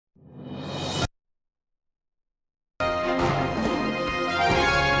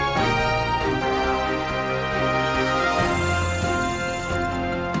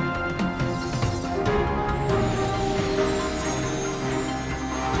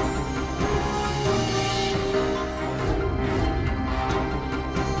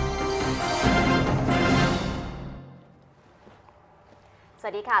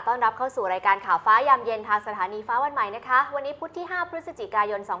วัสดีค่ะต้อนรับเข้าสู่รายการข่าวฟ้ายามเย็นทางสถานีฟ้าวันใหม่นะคะวันนี้พุธที่ 5 พฤศจิกา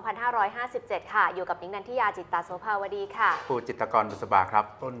ยน 2557 ค่ะอยู่กับนิ้งนันทิยาจิตตาโสภาวดีค่ะครูจิตรกรบุษบาครับ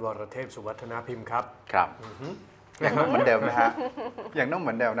ต้นวรเทพสุวัฒนาพิมพ์ครับครับยังนุ่มเหมือนเดิมนะฮะยังนุ่มเห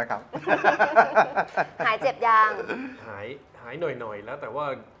มือนเดิมนะครับหายเจ็บยังหายหน่อยแล้วแต่ว่า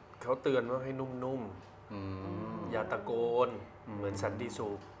เขาเตือนว่าให้นุ่มๆอย่าตะโกนเหมือนสันติสุ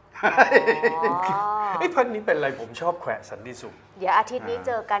ขไอ้พันนี้เป็นอะไรผมชอบแขวะสันติสุขเดี๋ยวอาทิตย์นี้เ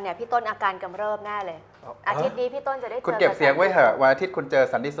จอกันเนี่ยพี่ต้นอาการกำเริบแน่เลยอาทิตย์นี้พี่ต้นจะได้เจอคุณเก็บเสียงไว้เถอะวันอาทิตย์คุณเจอ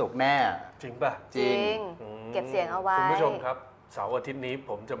สันติสุขแน่จริงป่ะจริงเก็บเสียงเอาไว้คุณผู้ชมครับเสาร์อาทิตย์นี้ผ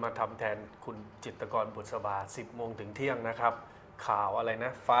มจะมาทำแทนคุณจิตรกรบุษบา 10 โมงถึงเที่ยงนะครับข่าวอะไรน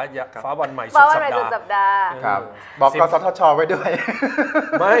ะฟ้าวันใหม่สุดสัปดาห์ครับบอกกสทชไว้ด้วย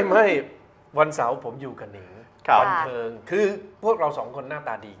ไม่วันเสาร์ผมอยู่กับหนิงบันเทิงคือพวกเราสองคนหน้าต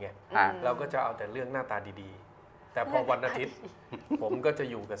าดีไงเราก็จะเอาแต่เรื่องหน้าตาดีๆแต่พอวันอาทิตย์ผมก็จะ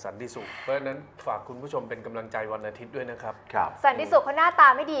อยู่กับสันติสุขเพราะฉะนั้นฝากคุณผู้ชมเป็นกำลังใจวันอาทิตย์ด้วยนะครับสันติสุขเขาหน้าตา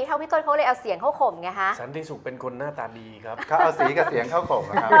ไม่ดีเท่าพี่ต้นเขาเลยเอาเสียงเข้าข่มไงฮะสันติสุขเป็นคนหน้าตาดีครับเขาเอาสีกับเสียงเข้าข่ม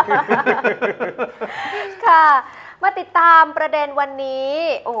นะครับค่ะมาติดตามประเด็นวันนี้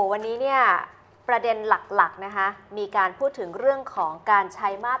โอ้โหวันนี้เนี่ยประเด็นหลักๆนะคะมีการพูดถึงเรื่องของการใช้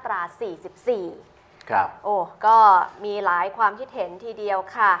มาตรา44โอ้ก็มีหลายความคิดเห็นทีเดียว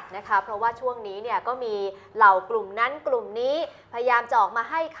ค่ะนะคะเพราะว่าช่วงนี้เนี่ยก็มีเหล่ากลุ่มนั้นกลุ่มนี้พยายามจะออกมา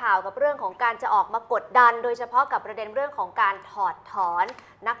ให้ข่าวกับเรื่องของการจะออกมากดดันโดยเฉพาะกับประเด็นเรื่องของการถอดถอน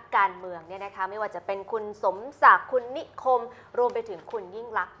นักการเมืองเนี่ยนะคะไม่ว่าจะเป็นคุณสมศักดิ์คุณนิคมรวมไปถึงคุณยิ่ง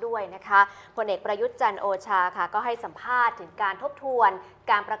ลักษณ์ด้วยนะคะพลเอกประยุทธ์จันทร์โอชาค่ะก็ให้สัมภาษณ์ถึงการทบทวน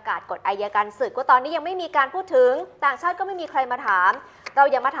การประกาศกฎอัยการศึกว่าตอนนี้ยังไม่มีการพูดถึงต่างชาติก็ไม่มีใครมาถามเรา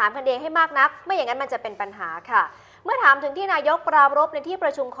อย่ามาถามกันเองให้มากนักไม่อย่างนั้นมันจะเป็นปัญหาค่ะเมื่อถามถึงที่นายกปรารภในที่ปร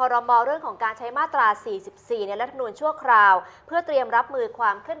ะชุมครม.เรื่องของการใช้มาตรา44ในรัฐธรรมนูญชั่วคราวเพื่อเตรียมรับมือคว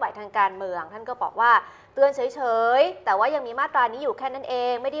ามเคลื่อนไหวทางการเมืองท่านก็บอกว่าเตือนเฉยๆแต่ว่ายังมีมาตรานี้อยู่แค่นั้นเอ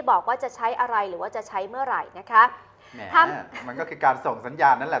งไม่ได้บอกว่าจะใช้อะไรหรือว่าจะใช้เมื่อไหร่นะคะมันก็คือการส่งสัญญา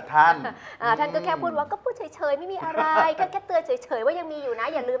ณนั่นแหละท่านท่านก็แค่พูดว่าก็พูดเฉยๆไม่มีอะไรแค่เตือนเฉยๆว่ายังมีอยู่นะ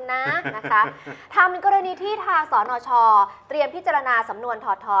อย่าลืมนะนะคะทำในกรณีที่ทางสนช.เตรียมพิจารณาสำนวนถ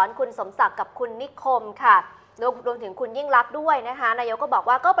อดถอนคุณสมศักดิ์กับคุณนิคมค่ะรวมถึงคุณยิ่งลักษณ์ด้วยนะคะนายกก็บอก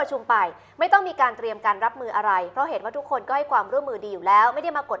ว่าก็ประชุมไปไม่ต้องมีการเตรียมการรับมืออะไรเพราะเห็นว่าทุกคนก็ให้ความร่วมมือดีอยู่แล้วไม่ได้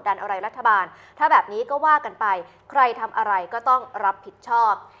มากดดันอะไรรัฐบาลถ้าแบบนี้ก็ว่ากันไปใครทำอะไรก็ต้องรับผิดชอ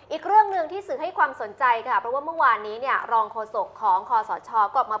บอีกเรื่องหนึ่งที่สื่อให้ความสนใจค่ะเพราะว่าเมื่อวานนี้เนี่ยรองโฆษกของคสช.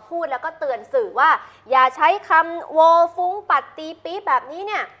ก็ออกมาพูดแล้วก็เตือนสื่อว่าอย่าใช้คำโวฟุ้งปัดตีปี๊บแบบนี้เ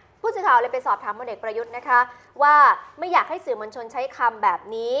นี่ยผู้สื่อข่าวเลยไปสอบถามพลเอกประยุทธ์นะคะว่าไม่อยากให้สื่อมวลชนใช้คำแบบ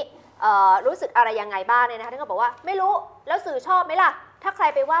นี้รู้สึกอะไรยังไงบ้างเนี่ยนะคะท่านก็บอกว่าไม่รู้แล้วสื่อชอบไหมล่ะถ้าใคร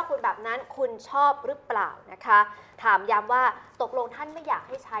ไปว่าคุณแบบนั้นคุณชอบหรือเปล่านะคะถามย้ำว่าตกลงท่านไม่อยากใ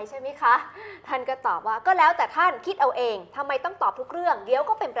ห้ใช้ใช่ไหมคะท่านก็ตอบว่าก็แล้วแต่ท่านคิดเอาเองทำไมต้องตอบทุกเรื่องเดี๋ยว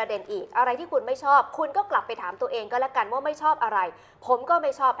ก็เป็นประเด็นอีกอะไรที่คุณไม่ชอบคุณก็กลับไปถามตัวเองก็แล้วกันว่าไม่ชอบอะไรผมก็ไ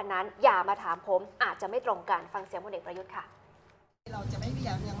ม่ชอบอันนั้นอย่ามาถามผมอาจจะไม่ตรงกันฟังเสียงพลเอกประยุทธ์ค่ะเราจะไม่มี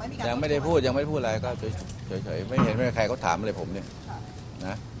ยังไม่ได้พูดอะไรก็เฉยๆไม่เห็นใครเขาถามอะไรผมเนี่ยน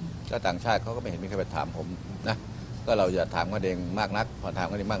ะก็ต่างชาติเขาก็ไม่เห็นมีใครไปถามผมนะก็เราอย่าถามกันเองมากนักพอถาม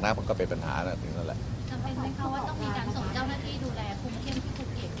กันเองมากนักมันก็เป็นปัญหาถึงนั่นแหละจำเป็นไหมคะว่าต้องมีการส่งเจ้าหน้าที่ดูแลคุมเข้มที่ภู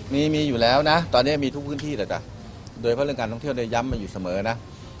เก็ตมีอยู่แล้วนะตอนนี้มีทุกพื้นที่เลยจ้ะโดยเฉพาะเรื่องการท่องเที่ยวได้ย้ำมาอยู่เสมอนะ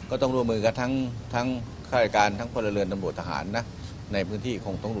ก็ต้องร่วมมือกันทั้งข้าราชการทั้งพลเรือนตำรวจทหารนะในพื้นที่ค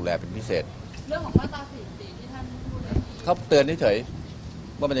งต้องดูแลเป็นพิเศษเรื่องของมาตรา44ที่ท่านพูดเลยเขาเตือนเฉย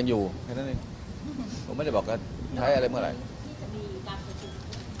ๆว่ามันยังอยู่แค่นั้นเองผมไม่ได้บอกว่าใช้อะไรเมื่อไหร่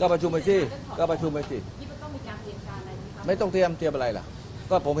ก็ประชุมไปสิไม่ต้องเตรียมอะไรล่ะ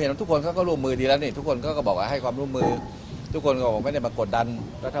ก็ผมเห็นทุกคนก็ร่วมมือดีแล้วนี่ทุกคนก็บอกว่าให้ความร่วมมือทุกคนก็บอกไม่ได้มากดดัน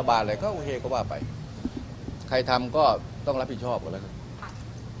รัฐบาลอะไรก็โอเคก็ว่าไปใครทำก็ต้องรับผิดชอบกันแล้ว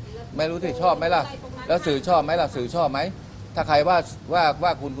ไม่รู้ที่ชอบไหมล่ะแล้วสื่อชอบไหมล่ะสื่อชอบไหมถ้าใครว่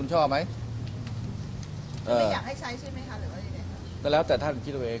าคุณชอบไหมไม่อยากให้ใช้ใช่ไหมคะหรือว่ายังไงก็แล้วแต่ท่านคิ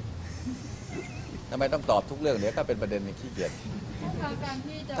ดเอาเองทำไมต้องตอบทุกเรื่องเดี๋ยวก็เป็นประเด็นในขี้เกียจ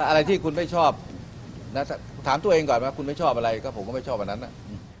ถ้าอะไรที่คุณไม่ชอบนะถามตัวเองก่อนว่าคุณไม่ชอบอะไรก็ผมก็ไม่ชอบอันนั้นนะ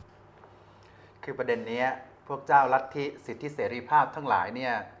คือประเด็นนี้พวกเจ้าลัทธิสิทธิเสรีภาพทั้งหลายเนี่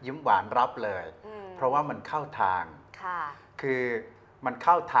ยยิ้มหวานรับเลยเพราะว่ามันเข้าทางคือมันเ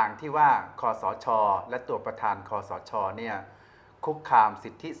ข้าทางที่ว่าคสช.และตัวประธานคสช.เนี่ยคุกคามสิ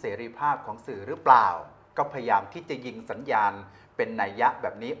ทธิเสรีภาพของสื่อหรือเปล่าก็พยายามที่จะยิงสัญญาณเป็นนัยยะแบ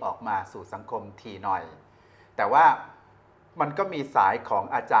บนี้ออกมาสู่สังคมทีหน่อยแต่ว่ามันก็มีสายของ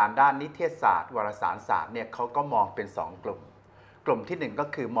อาจารย์ด้านนิเทศศาสตร์วารสารศาสตร์เนี่ยเขาก็มองเป็น2 กลุ่ม กลุ่มที่หนึ่งก็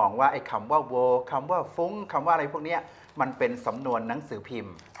คือมองว่าไอ้คำว่าโวคำว่าฟุ้งคำว่าอะไรพวกนี้มันเป็นสำนวนหนังสือพิม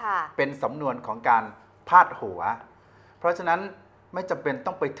พ์เป็นสำนวนของการพาดหัวเพราะฉะนั้นไม่จำเป็น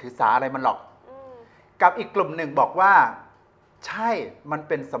ต้องไปถือสาอะไรมันหรอกกับอีกกลุ่มหนึ่งบอกว่าใช่มันเ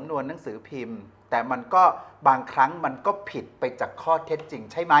ป็นสำนวนหนังสือพิมพ์แต่มันก็บางครั้งมันก็ผิดไปจากข้อเท็จจริง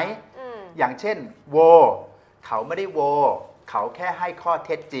ใช่ไหมอย่างเช่นโวเขาไม่ได้โวเขาแค่ให้ข้อเ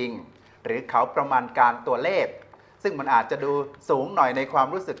ท็จจริงหรือเขาประมาณการตัวเลขซึ่งมันอาจจะดูสูงหน่อยในความ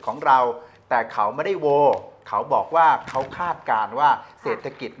รู้สึกของเราแต่เขาไม่ได้โวเขาบอกว่าเขาคาดการณ์ว่าเศรษฐ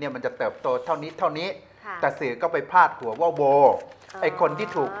กิจเนี่ยมันจะเติบโตเท่านี้เท่านี้แต่สื่อก็ไปพาดหัวว่าโวไอคนที่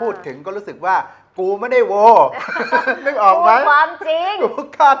ถูกพูดถึงก็รู้สึกว่ากูไม่ได้โว นึกออกไหมความจริงกู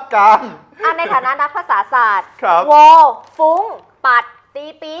คาดการณ์ในฐานะนักภาษาศาสตร์โวฟุ้งปัดตี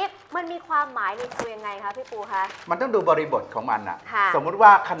ปี๊บมันมีความหมายในตัวยังไงคะพี่ปูคะมันต้องดูบริบทของมันสมมุติว่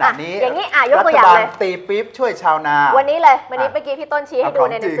าขณะนี้อย่างนี้ยกตัวอย่างเลยตีปี๊บช่วยชาวนาวันนี้เลยวันนี้เมื่อกี้พี่ต้นชี้ให้ดู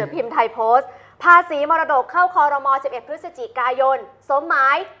ในหนังสือพิมพ์ไทยโพสต์ภาษีมรดกเข้าครม. 11 พฤศจิกายนสมหมา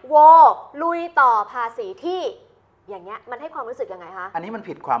ยโวลุยต่อภาษีที่อย่างเงี้ยมันให้ความรู้สึกยังไงคะอันนี้มัน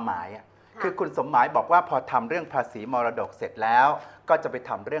ผิดความหมายคือคุณสมหมายบอกว่าพอทำเรื่องภาษีมรดกเสร็จแล้วก็จะไปท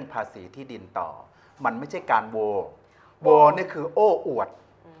ำเรื่องภาษีที่ดินต่อมันไม่ใช่การโวนี่คือโอ้อวด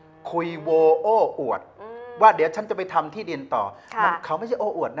คุยโวโอ้อวดว่าเดี๋ยวฉันจะไปทำที่ดินต่อเขาไม่ใช่โอ้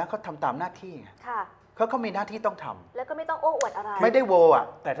อวดนะเขาทำตามหน้าที่ไงเขามีหน้าที่ต้องทำแล้วก็ไม่ต้องโอ้อวดอะไรไม่ได้โว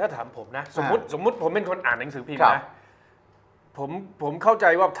แต่ถ้าถามผมนะสมมติผมเป็นคนอ่านหนังสือพิมพ์นะผมเข้าใจ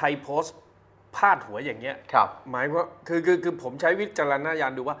ว่าไทยโพสต์พาดหัวอย่างเงี้ยหมายว่าคือผมใช้วิจารณญา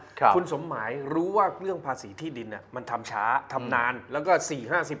ณดูว่าคุณสมหมายรู้ว่าเรื่องภาษีที่ดินน่ะมันทำช้าทำนานแล้วก็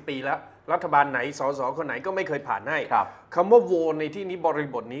 4-50 ปีแล้วรัฐบาลไหนสสคนไหนก็ไม่เคยผ่านให้คำว่าโวในที่นี้บริ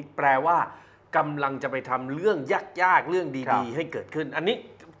บทนี้แปลว่ากำลังจะไปทำเรื่องยากๆเรื่องดีๆให้เกิดขึ้นอันนี้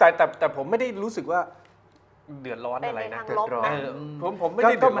แต่ผมไม่ได้รู้สึกว่าเดือดร้อนอะไรนะผมไม่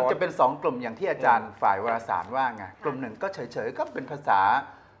ได้เดือดร้อนมันจะเป็น2กลุ่มอย่างที่อาจารย์ฝ่ายวารสารว่าไงกลุ่มหนึ่งก็เฉยๆก็เป็นภาษา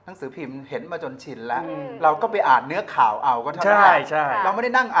หนังสือพิมพ์เห็นมาจนชินแล้วเราก็ไปอ่านเนื้อข่าวเอาก็เท่านั้นเราไม่ไ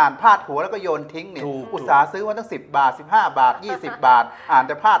ด้นั่งอ่านพาดหัวแล้วก็โยนทิ้งนี่อุตสาห์ซื้อมาตั้ง10 บาท15 บาท20 บาทอ่านแ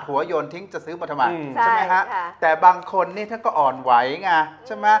ต่พาดหัวโยนทิ้งจะซื้อมาทำไมใช่ไหมฮะแต่บางคนนี่ท่านก็อ่อนไหวไงใ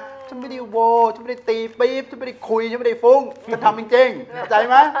ช่ไหมฉันไม่ได้โวฉันไม่ได้ตีปี๊บฉันไม่ได้คุยฉันไม่ได้ฟุ้งจะทำจริงๆเข้าใจ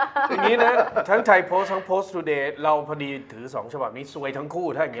ไหมอย่างนี้นะทั้งไทยโพสต์ทั้งโพสต์ทูเดย์เราพอดีถือ2ฉบับนี้ซวยทั้งคู่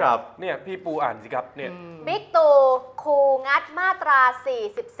ถ้าอย่างนี้เนี่ยพี่ปูอ่านสิครับเนี่ยบิ๊กตู่ขู่งัดมาตรา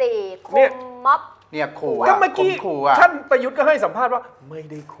44คุมม็อบเนี่ยขู่ก็เมื่อกี้ท่านประยุทธ์ก็ให้สัมภาษณ์ว่าไม่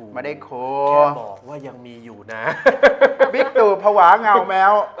ได้ขู่ไม่ได้ขู่แค่บอกว่ายังมีอยู่นะบิ๊กตู่ผวาเงาแม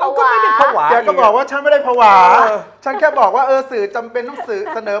วเราก็ไม่ได้ผวาแกก็บอกว่าฉันไม่ได้ผวาฉันแค่บอกว่าสื่อจำเป็นต้องสื่อ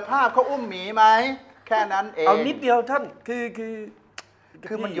เสนอภาพเขาอุ้มหมีไหมแค่นั้นเองเอานิดเดียวท่าน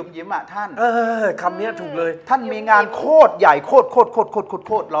คือมันยุ่มยิ้มท่านคำนี้ถูกเลยท่านมีงานโคตรใหญ่โคต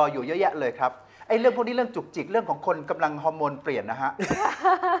รรออยู่เยอะแยะเลยครับไอ้เรื่องพวกนี้เรื่องจุกจิกเรื่องของคนกำลังฮอร์โมนเปลี่ยนนะฮะ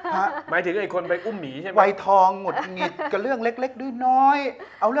หมายถึงไอ้คนไปอุ้มหมีใช่ไหมวัยทองหงุดหงิดกับเรื่องเล็กๆน้อย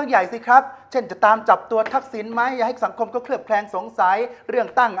ๆเอาเรื่องใหญ่สิครับเช่นจะตามจับตัวทักษิณไหมอย่าให้สังคมก็เคลือบแคลงสงสัยเรื่อง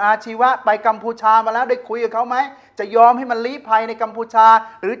ตั้งอาชีวะไปกัมพูชามาแล้วได้คุยกับเขาไหมจะยอมให้มันลี้ภัยในกัมพูชา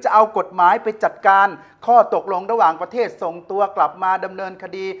หรือจะเอากฎหมายไปจัดการข้อตกลงระหว่างประเทศส่งตัวกลับมาดำเนินค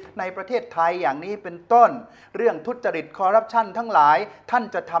ดีในประเทศไทยอย่างนี้เป็นต้นเรื่องทุจริตคอร์รัปชันทั้งหลายท่าน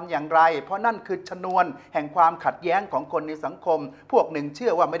จะทำอย่างไรเพราะนั่นคือชนวนแห่งความขัดแย้งของคนในสังคมพวกหนึ่งเชื่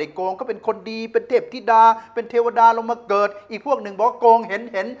อว่าไม่ได้โกงก็เป็นคนดีเป็นเทพธิดาเป็นเทวดาลงมาเกิดอีกพวกหนึ่งบอกโกงเ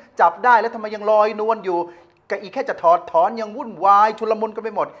ห็นจับได้แล้วทำไมยังลอยนวลอยู่ก็อีกแค่จะถอดถอนยังวุ่นวายชุลมุนกันไป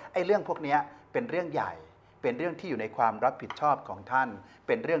หมดไอ้เรื่องพวกนี้เป็นเรื่องใหญ่เป็นเรื่องที่อยู่ในความรับผิดชอบของท่านเ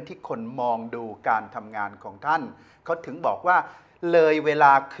ป็นเรื่องที่คนมองดูการทำงานของท่านเขาถึงบอกว่าเลยเวล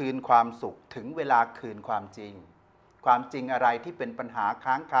าคืนความสุขถึงเวลาคืนความจริงความจริงอะไรที่เป็นปัญหา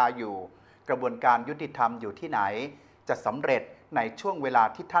ค้างคาอยู่กระบวนการยุติธรรมอยู่ที่ไหนจะสำเร็จในช่วงเวลา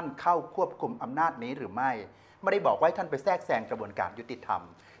ที่ท่านเข้าควบคุมอำนาจนี้หรือไม่ได้บอกว่าให้ท่านไปแทรกแซงกระบวนการยุติธรรม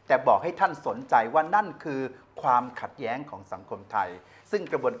แต่บอกให้ท่านสนใจว่านั่นคือความขัดแย้งของสังคมไทยซึ่ง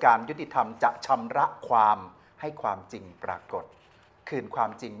กระบวนการยุติธรรมจะชำระความให้ความจริงปรากฏคืนควา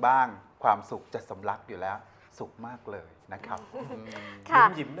มจริงบ้างความสุขจะสำลักอยู่แล้วสุขมากเลยนะครับ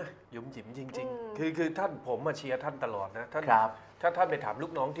ยิ้มนะยิ้มจริงๆคือท่านผมมาเชียร์ท่านตลอดนะท่านถ้าท่านไปถามลู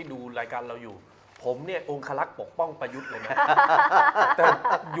กน้องที่ดูรายการเราอยู่ผมเนี่ยองครักษ์ปกป้องประยุทธ์เลยนะแต่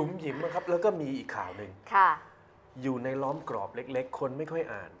ยิ้มนะครับแล้วก็มีอีกข่าวหนึ่งอยู่ในล้อมกรอบเล็กๆคนไม่ค่อย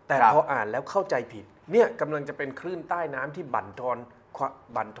อ่านแต่พออ่านแล้วเข้าใจผิดเนี่ยกำลังจะเป็นคลื่นใต้น้ำที่บั่นท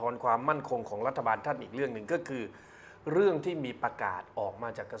อนความมั่นคงของรัฐบาลท่านอีกเรื่องหนึ่งก็คือเรื่องที่มีประกาศออกมา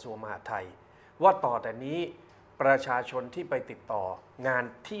จากกระทรวงมหาดไทยว่าต่อแต่นี้ประชาชนที่ไปติดต่องาน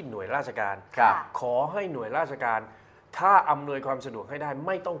ที่หน่วยราชการขอให้หน่วยราชการ ถ้าอำนวยความสะดวกให้ได้ไ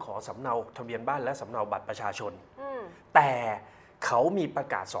ม่ต้องขอสำเนาทะเบียนบ้านและสำเนาบัตรประชาชนแต่เขามีประ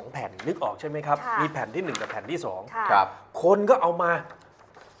กาศ2แผ่นนึกออกใช่ไหมครับมีแผ่นที่1กับแผ่นที่2ครับคนก็เอามา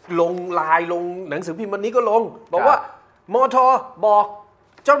ลงไลน์ลงหนังสือพิมพ์วันนี้ก็ลงบอกว่ามท.บอก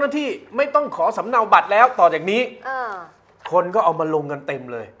เจ้าหน้าที่ไม่ต้องขอสำเนาบัตรแล้วต่อจากนี้คนก็เอามาลงกันเต็ม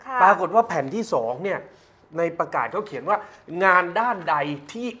เลยปรากฏว่าแผ่นที่2เนี่ยในประกาศเขาเขียนว่างานด้านใด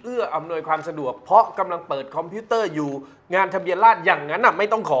ที่เอื้ออำนวยความสะดวกเพราะกำลังเปิดคอมพิวเตอร์อยู่งานทะเบียนราษฎร์อย่างนั้นไม่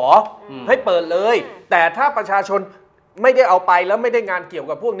ต้องขอให้เปิดเลยแต่ถ้าประชาชนไม่ได้เอาไปแล้วไม่ได้งานเกี่ยว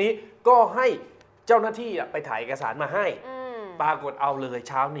กับพวกนี้ก็ให้เจ้าหน้าที่ไปถ่ายเอกสารมาให้ปรากฏเอาเลย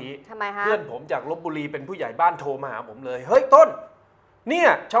เช้านี้เพื่อนผมจากลพบุรีเป็นผู้ใหญ่บ้านโทรมาหาผมเลยเฮ้ยต้นเนี่ย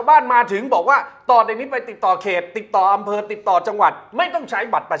ชาวบ้านมาถึงบอกว่าต่อจากนี้ไปติดต่อเขตติดต่ออำเภอติดต่อจังหวัดไม่ต้องใช้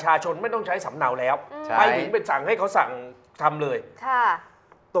บัตรประชาชนไม่ต้องใช้สำเนาแล้วไปถึงเป็นสั่งให้เขาสั่งทำเลย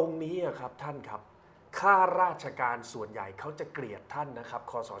ตรงนี้ครับท่านครับข้าราชการส่วนใหญ่เขาจะเกลียดท่านนะครับ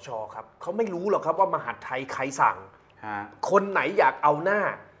คสช.ครับเขาไม่รู้หรอกครับว่ามหาดไทยใครสั่งคนไหนอยากเอาหน้า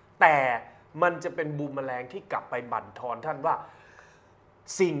แต่มันจะเป็นบูมแมลงที่กลับไปบั่นทอนท่านว่า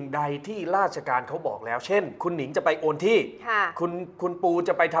สิ่งใดที่ราชการเขาบอกแล้วเช่นคุณหนิงจะไปโอนที่คุณปูจ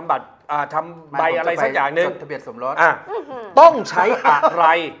ะไปทำบัตรทำใบอะไรสักอย่างหนึ่งทะเบียนสมรสต้องใช้อะไร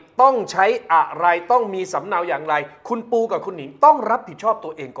ต้องใช้อะไรต้องมีสำเนาอย่างไรคุณปูกับคุณหนิงต้องรับผิดชอบตั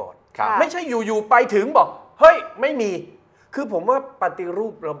วเองก่อนไม่ใช่อยู่ๆไปถึงบอกเฮ้ยไม่มีคือผมว่าปฏิรู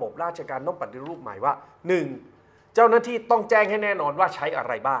ประบบราชการต้องปฏิรูปใหม่ว่า1เจ้าหน้าที่ต้องแจ้งให้แน่นอนว่าใช้อะไ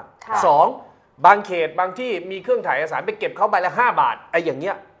รบ้าง2บางเขตบางที่มีเครื่องถ่ายเอกสารไปเก็บเขาใบละ5 บาทไอ้อย่างเ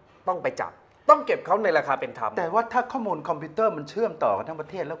งี้ยต้องไปจับต้องเก็บเขาในราคาเป็นธรรมแต่ว่าถ้าข้อมูลคอมพิวเตอร์มันเชื่อมต่อกันทั้งประ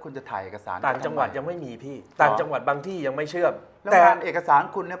เทศแล้วคุณจะถ่ายเอกสารต่างจังหวัดยังไม่มีพี่ต่างจังหวัดบางที่ยังไม่เชื่อมแต่เอกสาร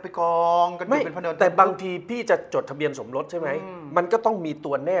คุณเนี่ยไปกองกันเป็นพนันแต่บางทีพี่จะจดทะเบียนสมรสใช่ไหมมันก็ต้องมี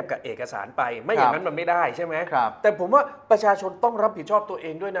ตัวแนบกับเอกสารไปไม่อย่างนั้นมันไม่ได้ใช่ไหมแต่ผมว่าประชาชนต้องรับผิดชอบตัวเอ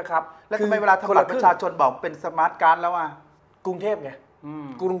งด้วยนะครับแล้วทำไมเวลาทำบัตรประชาชนบอกเป็นสมาร์ทการ์ดแล้วอ่ะกรุงเทพไง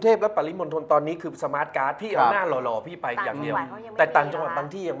กรุงเทพและปริมณฑลตอนนี้คือสมาร์ทการ์ดพี่เอาหน้าหล่อๆพี่ไปอย่างเดียวแต่ต่างจังหวัดบาง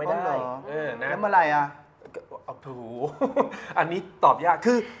ที่ยังไม่ได้นะแล้วเมื่อไหร่อ่ะโอ้โหอันนี้ตอบยาก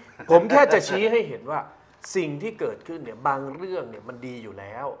คือผมแค่จะชี้ให้เห็นว่าสิ่งที่เกิดขึ้นเนี่ยบางเรื่องเนี่ยมันดีอยู่แ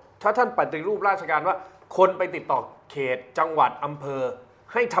ล้วถ้าท่านปฏิรูปราชการว่าคนไปติดต่อเขตจังหวัดอำเภอ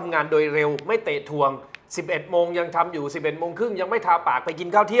ให้ทำงานโดยเร็วไม่เตะทวง11 โมงยังทำอยู่11 โมงครึ่งยังไม่ทาปากไปกิน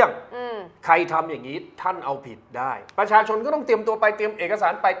ข้าวเที่ยงใครทำอย่างนี้ท่านเอาผิดได้ประชาชนก็ต้องเตรียมตัวไปเตรียมเอกสา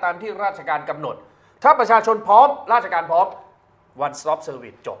รไปตามที่ราชการกำหนดถ้าประชาชนพร้อมราชการพร้อม one stop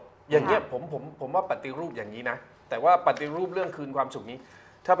service จบอย่างเงี้ยผมว่าปฏิรูปอย่างนี้นะแต่ว่าปฏิรูปเรื่องคืนความสุขนี้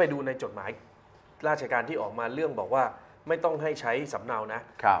ถ้าไปดูในจดหมายราชการที่ออกมาเรื่องบอกว่าไม่ต้องให้ใช้สำเนานะ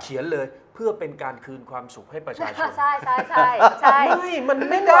เขียนเลยเพื่อเป็นการคืนความสุขให้ประชาชนใช่ไม่มัน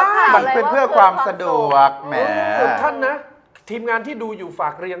ไม่ได้มันเป็นเพื่อความสะดวกแหมท่านนะทีมงานที่ดูอยู่ฝา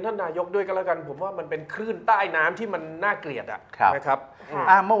กเรียนท่านนายกด้วยก็แล้วกันผมว่ามันเป็นคลื่นใต้น้ำที่มันน่าเกลียดนะครับ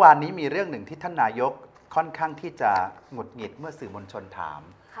เมื่อวานนี้มีเรื่องหนึ่งที่ท่านนายกค่อนข้างที่จะหงุดหงิดเมื่อสื่อมวลชนถาม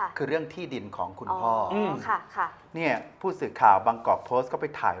คือเรื่องที่ดินของคุณพ่อเนี่ยผู้สื่อข่าวบางกอกโพสต์ก็ไป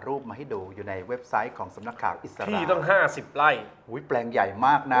ถ่ายรูปมาให้ดูอยู่ในเว็บไซต์ของสำนักข่าวอิสราที่ต้อง50 ไร่แปลงใหญ่ม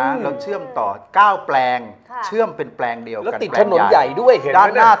ากนะแล้วเชื่อมต่อ9แปลงเชื่อมเป็นแปลงเดียวกันแล้วติดถนนใหญ่ด้วยเห็นด้า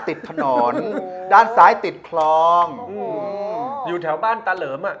นหน้าติดถนนด้านซ้ายติดคลองอยู่แถวบ้านตาเห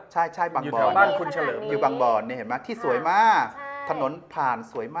ลิมอ่ะใช่บางบ่ออยู่แถวบ้านคุณเฉลิมอยู่บางบ่อเนี่ยเห็นไหมที่สวยมากถนนผ่าน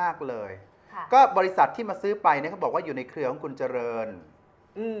สวยมากเลยก็บริษัทที่มาซื้อไปเนี่ยเขาบอกว่าอยู่ในเครือของคุณเจริญ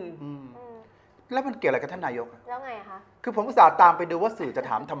แล้วมันเกี่ยวอะไรกับท่านนายกแล้วไงคะคือผมอุตส่าห์ตามไปดูว่าสื่อจะ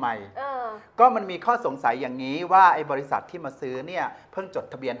ถามทำไมก็มันมีข้อสงสัยอย่างนี้ว่าไอ้บริษัทที่มาซื้อเนี่ยเพิ่งจด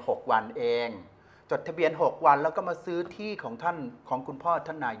ทะเบียน6 วันเองจดทะเบียน6 วันแล้วก็มาซื้อที่ของท่านของคุณพ่อ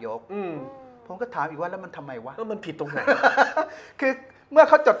ท่านนายกผมก็ถามอีกว่าแล้วมันทำไมวะมันผิดตรงไหน คือเมื่อเ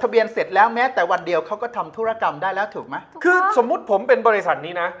ขาจดทะเบียนเสร็จแล้วแม้แต่วันเดียวเขาก็ทำธุรกรรมได้แล้วถูกไหมคือสมมุติผมเป็นบริษัท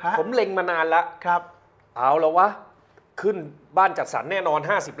นี้นะผมเล็งมานานแล้วครับเอาแล้ววะขึ้นบ้านจัดสรรแน่นอน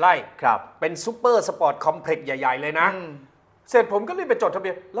50 ไร่ครับเป็นซูเปอร์สปอร์ตคอมเพล็กซ์ใหญ่ๆเลยนะเสร็จผมก็รีบไปจดทะเบี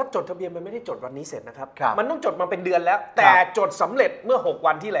ยนแล้วจดทะเบียนมันไม่ได้จดวันนี้เสร็จนะครับมันต้องจดมาเป็นเดือนแล้วแต่จดสำเร็จเมื่อ6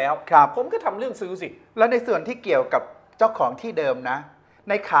 วันที่แล้วผมก็ทำเรื่องซื้อสิแล้วในส่วนที่เกี่ยวกับเจ้าของที่เดิมนะ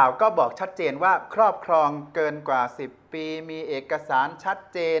ในข่าวก็บอกชัดเจนว่าครอบครองเกินกว่า10 ปีมีเอกสารชัด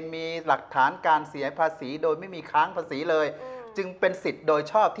เจนมีหลักฐานการเสียภาษีโดยไม่มีค้างภาษีเลยจึงเป็นสิทธิ์โดย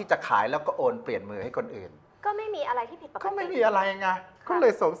ชอบที่จะขายแล้วก็โอนเปลี่ยนมือให้คนอื่นก็ไม่มีอะไรที่ผิดปกติก็ไม่มีอะไรไงก็เล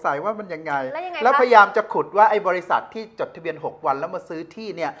ยสงสัยว่ามันยังไงแล้วพยายามจะขุดว่าไอ้บริษัทที่จดทะเบียน6 วันแล้วมาซื้อที่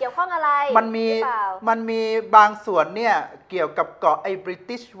เนี่ยเกี่ยวข้องอะไรมันมีบางส่วนเนี่ยเกี่ยวกับเกาะไอ้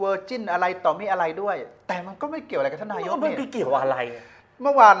British Virgin อะไรต่อมีอะไรด้วยแต่มันก็ไม่เกี่ยวอะไรกับท่านนายกมันไม่เกี่ยวอะไร เ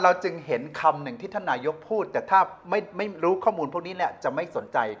มื่อวานเราจึงเห็นคำหนึ่งที่ท่านนายกพูด แต่ถ้าไม่รู้ข้อมูลพวกนี้เนี่ยจะไม่สน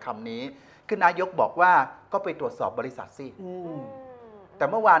ใจคำนี้คือนายกบอกว่าก็ไปตรวจสอบบริษัทสิแต่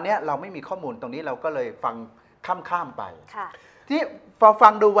เมื่อวานเนี้ยเราไม่มีข้อมูลตรงนี้เราก็เลยฟังข้ามไปที่พอฟั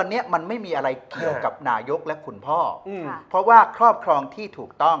งดูวันนี้มันไม่มีอะไรเกี่ยวกับนายกและคุณพ่อเพราะว่าครอบครองที่ถู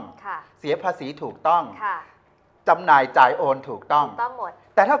กต้องเสียภาษีถูกต้องจำหน่ายจ่ายโอนถูกต้องหมด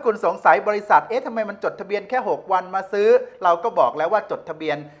แต่ถ้าคุณสงสัยบริษัททำไมมันจดทะเบียนแค่6วันมาซื้อเราก็บอกแล้วว่าจดทะเบี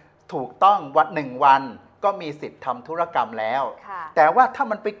ยนถูกต้อง1 วันก็มีสิทธิ์ทำธุรกรรมแล้วแต่ว่าถ้า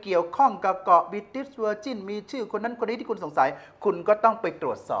มันไปเกี่ยวข้องกับเกาะบิทิชเวอร์จินมีชื่อคนนั้นคนนี้ที่คุณสงสัยคุณก็ต้องไปตร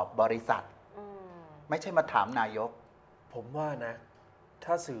วจสอบบริษัทไม่ใช่มาถามนายกผมว่านะ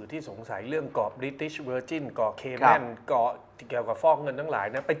ถ้าสื่อที่สงสัยเรื่องเกาะ British Virgin เกาะเคแมนเกาะเกี่ยวกับฟอกเงินทั้งหลาย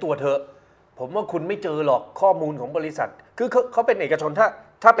นะไปตรวจเถอะผมว่าคุณไม่เจอหรอกข้อมูลของบริษัทคือเขาเป็นเอกชน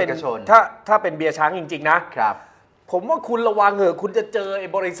ถ้าเป็นถ้าเป็นเบียร์ช้างจริงๆนะครับผมว่าคุณระวังเหอะคุณจะเจอไอ้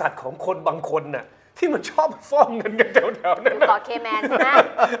บริษัทของคนบางคนน่ะที่มันชอบฟอกเงินกันแถวๆนั้นเกาะเคแมนใช่ไหม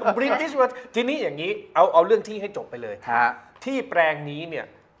British Virgin ทีนี้อย่างนี้เอาเรื่องที่ให้จบไปเลยที่แปลงนี้เนี่ย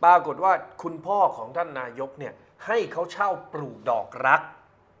ปรากฏว่าคุณพ่อของท่านนายกเนี่ยให้เขาเช่าปลูกดอกรัก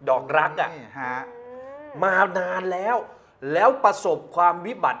อ่ะมานานแล้วประสบความ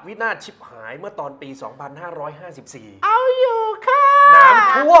วิบัติวินาศชิบหายเมื่อตอนปี 2554เอาอยู่ค่ะน้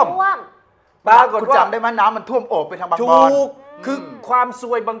ำท่วมปรากฏว่าจำได้ไหมน้ำมันท่วมโอบไปทางบางบอนถูกคือความซ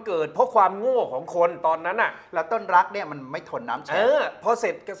วยบังเกิดเพราะความโง่ของคนตอนนั้นน่ะแล้วต้นรักเนี่ยมันไม่ทนน้ำแฉะพอเส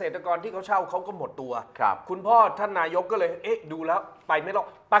ร็จเกษตรกรที่เขาเช่าเขาก็หมดตัวครับคุณพ่อท่านนายกก็เลยดูแล้วไปไม่รอด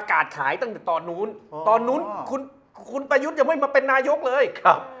ประกาศขายตั้งแต่ตอนนู้นคุณประยุทธ์ยังไม่มาเป็นนายกเลยค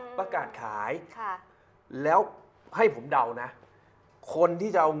รับประกาศขายแล้วให้ผมเดานะคน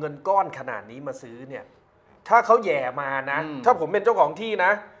ที่จะเอาเงินก้อนขนาดนี้มาซื้อเนี่ยถ้าเขาแย่มานะถ้าผมเป็นเจ้าของที่น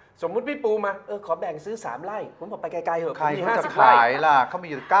ะสมมุติพี่ปูมาขอแบ่งซื้อ3 ไร่ผมบอกไปไกลๆเหอะใครเขาจะขายล่ะเขามี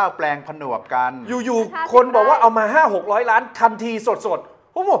อยู่9 แปลงผนวกกันอยู่ๆคนบอกว่าเอามา 500-600 ล้านทันทีสด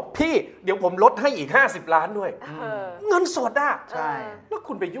ๆผมบอกพี่เดี๋ยวผมลดให้อีก50 ล้านด้วยเงินสดอ่ะใช่แล้ว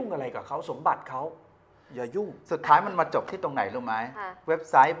คุณไปยุ่งอะไรกับเขาสมบัติเขาอย่ายุ่งสุดท้ายมันมาจบที่ตรงไหนรู้ไหมเว็บ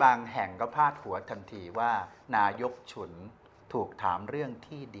ไซต์บางแห่งก็พาดหัวทันทีว่านายกฉุนถูกถามเรื่อง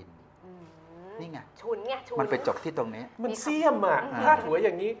ที่ดินนี่ไงฉุนมันไปจบที่ตรงนี้มันเสี่ยมอ่ะพาดหัวอ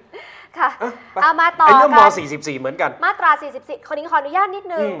ย่างนี้ค่ะเอามาต่อกันเรื่องม.44เหมือนกันมาตรา44คนนี้ขออนุญาตนิด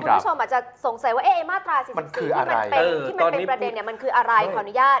นึงคุณผู้ชมอาจจะสงสัยว่ามาตรา44มันคืออะไรที่มันเป็นประเด็นเนี่ยมันคืออะไรขออ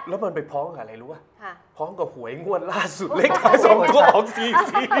นุญาตแล้วมันไปพ้องกับอะไรรู้ป่ะพ้องกับหวยงวดล่าสุดเลขท้าย2 ตัวออก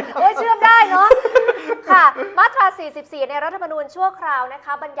44เชื่อมได้เนาะค่ะมาตรา44ในรัฐธรรมนูญชั่วคราวนะค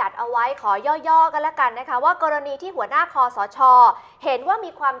ะบัญญัติเอาไว้ขอย่อๆกันละกันนะคะว่ากรณีที่หัวหน้าคสช.เห็นว่า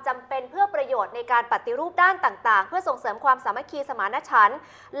มีความจำเป็นเพื่อประโยชน์ในการปฏิรูปด้านต่างๆเพื่อส่งเสริมความสามัคคีสมานฉันท์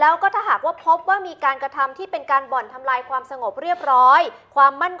แล้วก็ถ้าหากว่าพบว่ามีการกระทำที่เป็นการบ่อนทำลายความสงบเรียบร้อยควา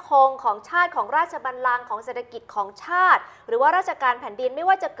มมั่นคงของชาติของราชบัลลังก์ของเศรษฐกิจของชาติหรือว่าราชการแผ่นดินไม่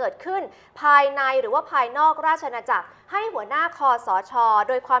ว่าจะเกิดขึ้นภายในหรือว่าภายนอกราชอาณาจักรให้หัวหน้าคสช.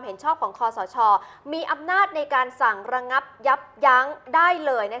โดยความเห็นชอบของคสช.มีอำนาจในการสั่งระงับยับยั้งได้เ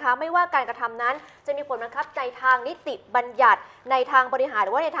ลยนะคะไม่ว่าการกระทำนั้นจะมีผลบังคับในทางนิติบัญญัติในทางบริหารห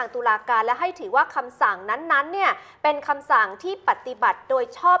รือว่าในทางตุลาการและให้ถือว่าคำสั่งนั้นๆเนี่ยเป็นคำสั่งที่ปฏิบัติโดย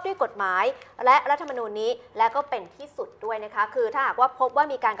ชอบด้วยกฎหมายและรัฐธรรมนูญนี้และก็เป็นที่สุดด้วยนะคะคือถ้าหากว่าพบว่า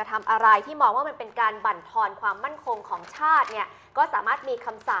มีการกระทำอะไรที่มองว่ามันเป็นการบั่นทอนความมั่นคงของชาติเนี่ยก็สามารถมีค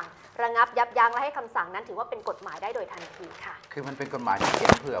ำสั่งระงับยับยั้งและให้คำสั่งนั้นถือว่าเป็นกฎหมายได้โดยทันทีค่ะคือมันเป็นกฎหมายที่เขีย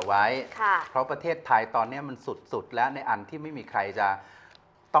นเผื่อไว้เพราะประเทศไทยตอนนี้มันสุดๆแล้วในอันที่ไม่มีใครจะ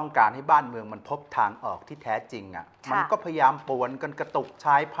ต้องการให้บ้านเมืองมันพบทางออกที่แท้จริงอ่ะมันก็พยายามป่วนกันกระตุกช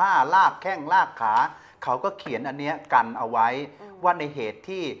ายผ้าลากแข้งลากขาเขาก็เขียนอันเนี้ยกันเอาไว้ว่าในเหตุ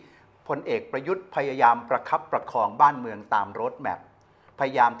ที่พลเอกประยุทธ์พยายามประคับประคองบ้านเมืองตามโรดแมพพย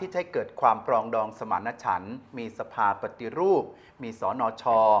ายามที่จะให้เกิดความปรองดองสมานฉันท์มีสภาปฏิรูปมีสนช.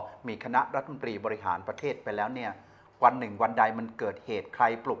มีคณะรัฐมนตรีบริหารประเทศไปแล้วเนี่ยวันหนึ่งวันใดมันเกิดเหตุใคร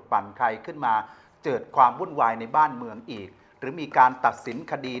ปลุกปั่นใครขึ้นมาเกิดความวุ่นวายในบ้านเมืองอีกหรือมีการตัดสิน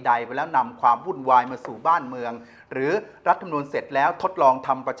คดีใดไปแล้วนำความวุ่นวายมาสู่บ้านเมืองหรือรัฐธรรมนูญเสร็จแล้วทดลองท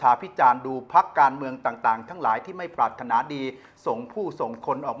ำประชาพิจารณ์ดูพรรคการเมืองต่างๆทั้งหลายที่ไม่ปรารถนาดีส่งผู้ส่งค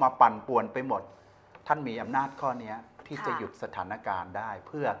นออกมาปั่นป่วนไปหมดท่านมีอำนาจข้อนี้ที่จะหยุดสถานการณ์ได้เ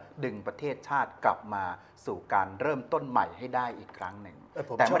พื่อดึงประเทศชาติกลับมาสู่การเริ่มต้นใหม่ให้ได้อีกครั้งหนึ่ง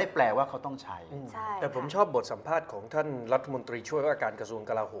แต่ไม่ได้แปลว่าเขาต้องใช้แต่ผมชอบบทสัมภาษณ์ของท่านรัฐมนตรีช่วยว่าการกระทรวง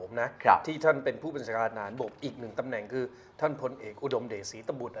กลาโหมนะที่ท่านเป็นผู้บัญชาการทหารบกอีกหนึ่งตำแหน่งคือท่านพลเอกอุดมเดชศรีต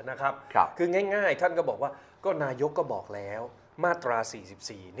บุตรนะครับคือง่ายๆท่านก็บอกว่าก็นายกก็บอกแล้วมาตรา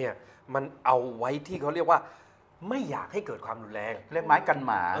44เนี่ยมันเอาไว้ที่เขาเรียกว่าไม่อยากให้เกิดความรุนแรงเรียกไม้กันห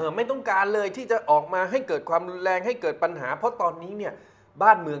มาไม่ต้องการเลยที่จะออกมาให้เกิดความรุนแรงให้เกิดปัญหาเพราะตอนนี้เนี่ย บ้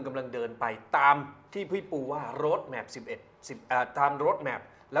านเมืองกำลังเดินไปตามที่พี่ปูว่า road map 11ตาม road map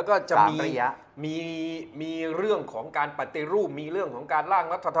แล้วก็จะมีเรื่องของการปฏิรูปมีเรื่องของการร่าง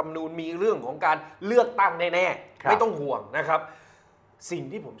รัฐธรรมนูญมีเรื่องของการเลือกตั้งแน่ๆไม่ต้องห่วงนะครับสิ่ง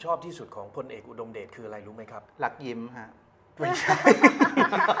ที่ผมชอบที่สุดของพลเอกอุดมเดชคืออะไรรู้ไหมครับหลักยิ้มฮะไม่ใช่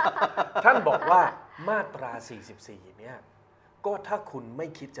ท่านบอกว่ามาตรา 44 เนี่ยก็ถ้าคุณไม่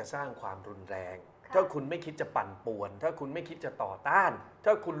คิดจะสร้างความรุนแรงถ้าคุณไม่คิดจะปั่นป่วนถ้าคุณไม่คิดจะต่อต้านถ้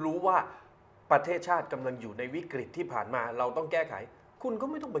าคุณรู้ว่าประเทศชาติกำลังอยู่ในวิกฤตที่ผ่านมาเราต้องแก้ไขคุณก็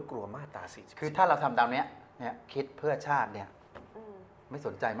ไม่ต้องไปกลัวมาตรา 44 คือถ้าเราทำตามนี้เนี่ยคิดเพื่อชาติเนี่ยไม่ส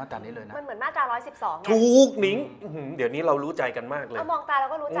นใจมาตรานี้เลยนะมันเหมือนมาตรา 112 ถูกหนิงเดี๋ยวนี้เรารู้ใจกันมากเลยมองตาเรา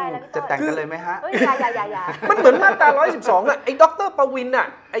ก็รู้ใจแล้วพี่ต้นจะแต่งกันเลยไหมฮะอย่ามันเหมือนมาตรา 112 อ่ะไอ้ดร.ประวินอ่ะ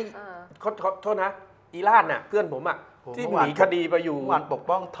ไอ้โทษนะอีล่านน่ะเพื่อนผมอ่ะที่หนีคดีไปอยู่วันปก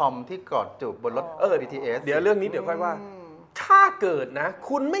ป้องทอมที่กอดจูบบนรถBTS เดี๋ยวเรื่องนี้เดี๋ยวค่อยว่าถ้าเกิดนะ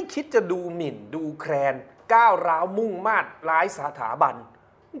คุณไม่คิดจะดูหมิ่นดูแคลนก้าวร้าวมุ่งมาดร้ายสถาบัน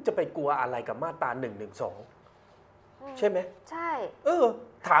จะไปกลัวอะไรกับมาตรา 112 ใช่ไหมใช่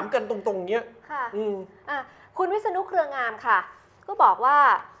ถามกันตรงๆเนี้ยค่ะคุณวิษณุเครืองามค่ะก็บอกว่า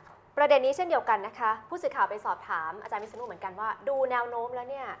ประเด็นนี้เช่นเดียวกันนะคะผู้สื่อข่าวไปสอบถามอาจารย์วิษณุเหมือนกันว่าดูแนวโน้มแล้ว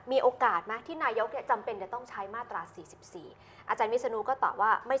เนี่ยมีโอกาสไหมที่นายกเนี่ยจำเป็นจะต้องใช้มาตรา 44 อาจารย์วิษณุก็ตอบว่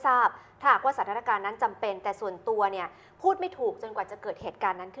าไม่ทราบถ้าหากว่าสถานการณ์นั้นจำเป็นแต่ส่วนตัวเนี่ยพูดไม่ถูกจนกว่าจะเกิดเหตุกา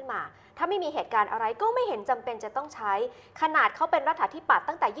รณ์นั้นขึ้นมาถ้าไม่มีเหตุการณ์อะไรก็ไม่เห็นจำเป็นจะต้องใช้ขนาดเขาเป็นรัฐาธิปัตย์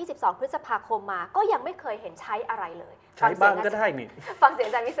ตั้งแต่ 22 พฤษภาคมมาก็ยังไม่เคยเห็นใช้อะไรเลยใช้บ้างก็ได้นี่ฟังเสียง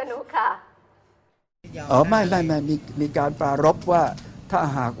อาจารย์วิษณุค่ะไม่มีการปรารภว่าถ้า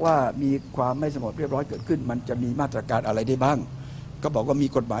หากว่ามีความไม่สงบเรียบร้อยเกิดขึ้นมันจะมีมาตรการอะไรได้บ้างก็บอกว่ามี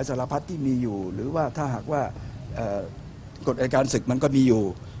กฎหมายสารพัดที่มีอยู่หรือว่าถ้าหากว่ากฎอัยการศึกมันก็มีอยู่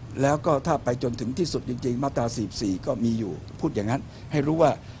แล้วก็ถ้าไปจนถึงที่สุดจริงๆมาตรา 44 ก็มีอยู่พูดอย่างนั้นให้รู้ว่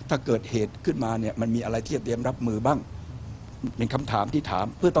าถ้าเกิดเหตุขึ้นมาเนี่ยมันมีอะไรที่จะเตรียมรับมือบ้างเป็นคำถามที่ถาม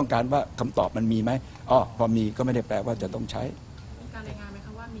เพื่อต้องการว่าคำตอบมันมีไหมพอมีก็ไม่ได้แปลว่าจะต้องใช้มีการรายงานไหมค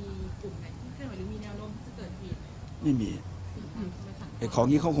ะว่ามีกลุ่มไหนที่เคลื่อนไหวหรือมีแนวโน้มที่จะเกิดเหตุไม่มีของ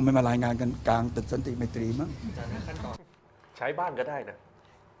นี้เขาคงไม่มารายงานกันกลางตึกสันติไมตรีมั้งใช้บ้านก็ได้นะ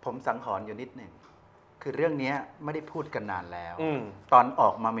ผมสังหรณ์อยู่นิดหนึ่งคือเรื่องนี้ไม่ได้พูดกันนานแล้วตอนออ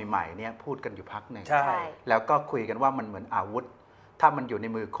กมาใหม่ๆเนี่ยพูดกันอยู่พักหนึ่งแล้วก็คุยกันว่ามันเหมือนอาวุธถ้ามันอยู่ใน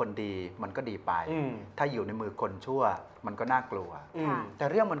มือคนดีมันก็ดีไปถ้าอยู่ในมือคนชั่วมันก็น่ากลัวแต่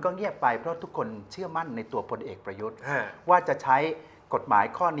เรื่องมันก็เงียบไปเพราะทุกคนเชื่อมั่นในตัวพลเอกประยุทธ์ว่าจะใช้กฎหมาย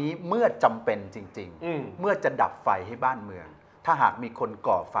ข้อนี้เมื่อจำเป็นจริงๆเมื่อจะดับไฟให้บ้านเมืองถ้าหากมีคน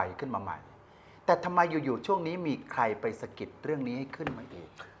ก่อไฟขึ้นมาใหม่แต่ทำไมอยู่ๆช่วงนี้มีใครไปสะกิดเรื่องนี้ให้ขึ้นมาอีก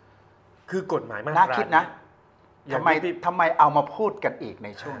คือกฎหมายมาตราน่าคิดนะทำไมเอามาพูดกันอีกใน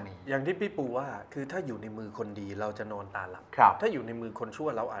ช่วงนี้อย่างที่พี่ปูว่าคือถ้าอยู่ในมือคนดีเราจะนอนตาหลับถ้าอยู่ในมือคนชั่ว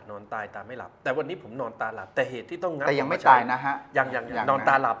เราอาจนอนตายตาไม่หลับแต่วันนี้ผมนอนตาหลับแต่เหตุที่ต้องงัดแต่ยังไม่ตายนะฮะยังนอนต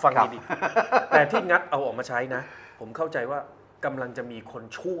าหลับฟังดีๆแต่ที่งัดเอาออกมาใช้นะผมเข้าใจว่ากำลังจะมีคน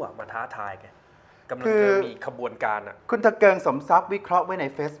ชั่วมาท้าทายไงกำลังจะมีขบวนการอ่ะคุณทะเกิงสมทรัพย์วิเคราะห์ไว้ใน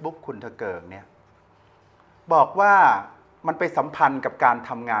Facebook คุณทะเกิงเนี่ยบอกว่ามันไปสัมพันธ์กับการ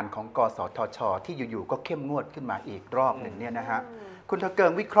ทำงานของกสทช.ที่อยู่ๆก็เข้มงวดขึ้นมาอีกรอบหนึ่งเนี่ยนะฮะคุณทะเกิ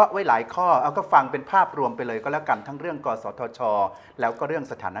งวิเคราะห์ไว้หลายข้อเอาก็ฟังเป็นภาพรวมไปเลยก็แล้วกันทั้งเรื่องกสทช.แล้วก็เรื่อง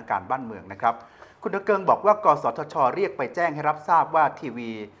สถานการณ์บ้านเมืองนะครับคุณทะเกิงบอกว่ากสทช.เรียกไปแจ้งให้รับทราบว่าที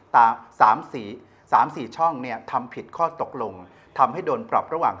วีตา3-4 ช่องเนี่ยทำผิดข้อตกลงทำให้โดนปรับ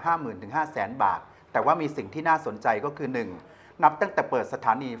ระหว่าง 50,000 ถึง 500,000 บาทแต่ว่ามีสิ่งที่น่าสนใจก็คือ 1. นับตั้งแต่เปิดสถ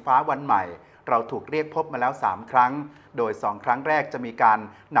านีฟ้าวันใหม่เราถูกเรียกพบมาแล้ว3 ครั้งโดย2 ครั้งแรกจะมีการ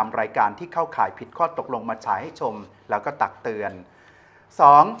นำรายการที่เข้าข่ายผิดข้อตกลงมาฉายให้ชมแล้วก็ตักเตือน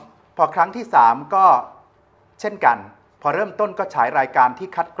 2. พอครั้งที่3ก็เช่นกันพอเริ่มต้นก็ฉายรายการที่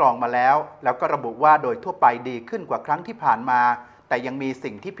คัดกรองมาแล้วก็ระบุว่าโดยทั่วไปดีขึ้นกว่าครั้งที่ผ่านมาแต่ยังมี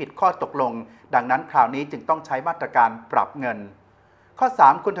สิ่งที่ผิดข้อตกลงดังนั้นคราวนี้จึงต้องใช้มาตรการปรับเงินข้อ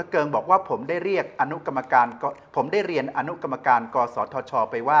 3 คุณทะเกิงบอกว่าผมได้เรียนอนุกรรมการกสทช.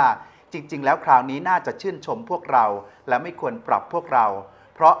ไปว่าจริงๆแล้วคราวนี้น่าจะชื่นชมพวกเราและไม่ควรปรับพวกเรา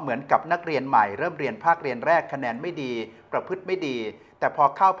เพราะเหมือนกับนักเรียนใหม่เริ่มเรียนภาคเรียนแรกคะแนนไม่ดีประพฤติไม่ดีแต่พอ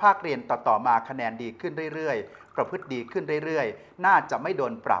เข้าภาคเรียนต่อมาคะแนนดีขึ้นเรื่อยๆประพฤติดีขึ้นเรื่อยๆน่าจะไม่โด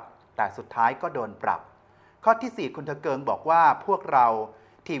นปรับแต่สุดท้ายก็โดนปรับข้อที่ 4 คุณทะเกิงบอกว่าพวกเรา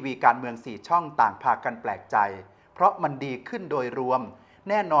ทีวีการเมือง4 ช่องต่างพากันแปลกใจเพราะมันดีขึ้นโดยรวม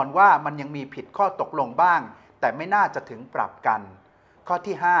แน่นอนว่ามันยังมีผิดข้อตกลงบ้างแต่ไม่น่าจะถึงปรับกันข้อ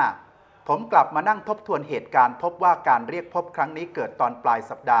ที่ 5 ผมกลับมานั่งทบทวนเหตุการณ์พบว่าการเรียกพบครั้งนี้เกิดตอนปลาย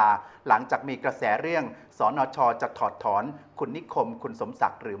สัปดาห์หลังจากมีกระแสเรื่องสนช.จะถอดถอนคุณนิคมคุณสมศั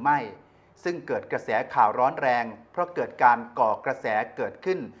กดิ์หรือไม่ ซึ่งเกิดกระแสข่าวร้อนแรงเพราะเกิดการก่อกระแสเกิด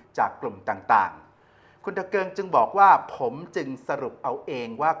ขึ้นจากกลุ่มต่างๆคุณตะเกิงจึงบอกว่าผมจึงสรุปเอาเอง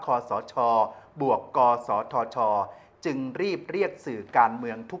ว่าคสช.บวกกสทช.จึงรีบเรียกสื่อการเมื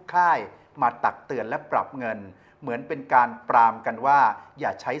องทุกค่ายมาตักเตือนและปรับเงินเหมือนเป็นการปรามกันว่าอย่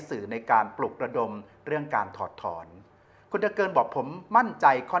าใช้สื่อในการปลุกระดมเรื่องการถอดถอนคุณตะเกิงบอกผมมั่นใจ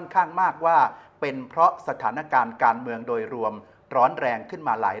ค่อนข้างมากว่าเป็นเพราะสถานการณ์การเมืองโดยรวมร้อนแรงขึ้นม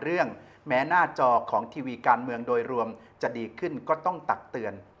าหลายเรื่องแม้หน้าจอของทีวีการเมืองโดยรวมจะดีขึ้นก็ต้องตักเตือ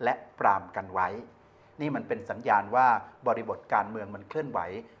นและปรามกันไว้นี่มันเป็นสัญญาณว่าบริบทการเมืองมันเคลื่อนไหว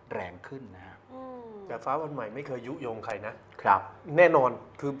แรงขึ้นนะแต่ฟ้าวันใหม่ไม่เคยยุยงใครนะครับแน่นอน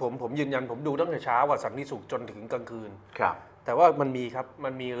คือผมยืนยันผมดูตั้งแต่เช้าว่าสันติสุขจนถึงกลางคืนครับแต่ว่ามันมีครับมั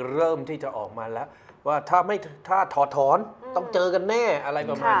นมีเริ่มที่จะออกมาแล้วว่าถ้าถอดถอนต้องเจอกันแน่อะไร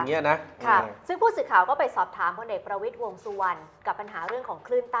ประมาณนี้นะค่ะซึ่งผู้สื่อข่าวก็ไปสอบถามพลเอกประวิตรวงษ์สุวรรณกับปัญหาเรื่องของค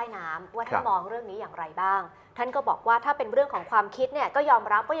ลื่นใต้น้ำว่าท่านมองเรื่องนี้อย่างไรบ้างท่านก็บอกว่าถ้าเป็นเรื่องของความคิดเนี่ยก็ยอม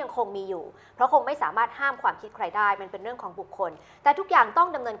รับว่ายังคงมีอยู่เพราะคงไม่สามารถห้ามความคิดใครได้มันเป็นเรื่องของบุคคลแต่ทุกอย่างต้อง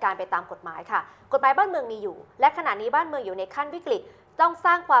ดำเนินการไปตามกฎหมายค่ะกฎหมายบ้านเมืองมีอยู่และขณะนี้บ้านเมืองอยู่ในขั้นวิกฤตต้องส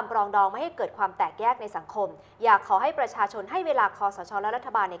ร้างความปรองดองไม่ให้เกิดความแตกแยกในสังคมอยากขอให้ประชาชนให้เวลาคสช.และรัฐ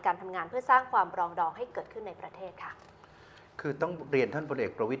บาลในการทำงานเพื่อสร้างความปรองดองให้เกิดขึ้นในประเทศค่ะคือต้องเรียนท่านพลเอ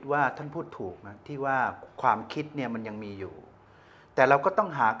กประวิตรว่าท่านพูดถูกนะที่ว่าความคิดเนี่ยมันยังมีอยู่แต่เราก็ต้อง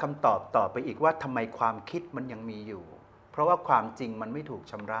หาคำตอบต่อไปอีกว่าทำไมความคิดมันยังมีอยู่เพราะว่าความจริงมันไม่ถูก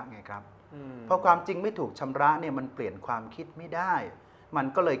ชำระไงครับเพราะความจริงไม่ถูกชำระเนี่ยมันเปลี่ยนความคิดไม่ได้มัน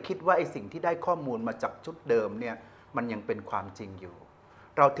ก็เลยคิดว่าไอ้สิ่งที่ได้ข้อมูลมาจากชุดเดิมเนี่ยมันยังเป็นความจริงอยู่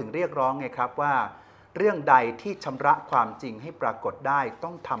เราถึงเรียกร้องไงครับว่าเรื่องใดที่ชำระความจริงให้ปรากฏได้ต้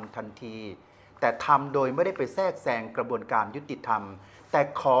องทำทันทีแต่ทำโดยไม่ได้ไปแทรกแซงกระบวนการยุติธรรมแต่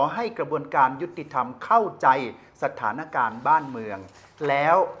ขอให้กระบวนการยุติธรรมเข้าใจสถานการณ์บ้านเมืองแล้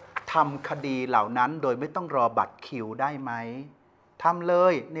วทำคดีเหล่านั้นโดยไม่ต้องรอบัตรคิวได้ไหมทำเล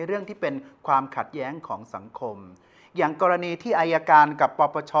ยในเรื่องที่เป็นความขัดแย้งของสังคมอย่างกรณีที่อัยการกับป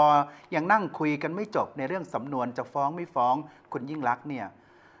ปช.ยังนั่งคุยกันไม่จบในเรื่องสำนวนจะฟ้องไม่ฟ้องคุณยิ่งลักษณ์เนี่ย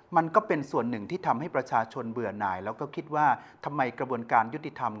มันก็เป็นส่วนหนึ่งที่ทำให้ประชาชนเบื่อหน่ายแล้วก็คิดว่าทำไมกระบวนการยุ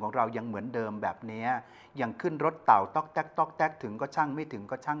ติธรรมของเรายังเหมือนเดิมแบบนี้ยังขึ้นรถเต่าตอกแต๊กถึงก็ช่างไม่ถึง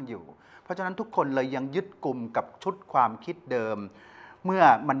ก็ช่างอยู่เพราะฉะนั้นทุกคนเลยยังยึดกลุ่มกับชุดความคิดเดิมเมื่อ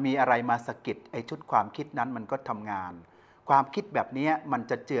มันมีอะไรมาสะกิดไอ้ชุดความคิดนั้นมันก็ทำงานความคิดแบบนี้มัน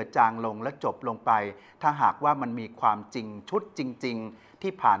จะเจือจางลงและจบลงไปถ้าหากว่ามันมีความจริงชุดจริงๆ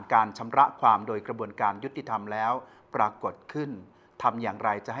ที่ผ่านการชำระความโดยกระบวนการยุติธรรมแล้วปรากฏขึ้นทำอย่างไร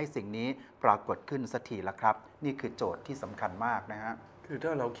จะให้สิ่งนี้ปรากฏขึ้นสักทีละครับนี่คือโจทย์ที่สำคัญมากนะฮะคือถ้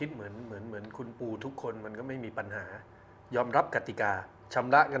าเราคิดเหมือนคุณปูทุกคนมันก็ไม่มีปัญหายอมรับกติกาช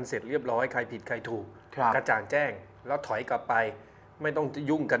ำระกันเสร็จเรียบร้อยใครผิดใครถูกกระจ่างแจ้งแล้วถอยกลับไปไม่ต้อง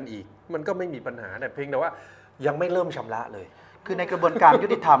ยุ่งกันอีกมันก็ไม่มีปัญหาแต่เพียงแต่ว่ายังไม่เริ่มชำระเลยคือในกระบวนการยุ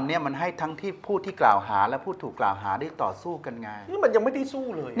ติธรรมเนี่ยมันให้ทั้งที่ผู้ที่กล่าวหาและผู้ถูกกล่าวหาได้ต่อสู้กันไงนี่มันยังไม่ได้สู้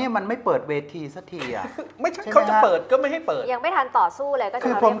เลยเนี่ยมันไม่เปิดเวทีสักทีอ่ะไม่ใช่เขาจะเปิดก็ไม่ให้เปิดยังไม่ทันต่อสู้เลยก็จะ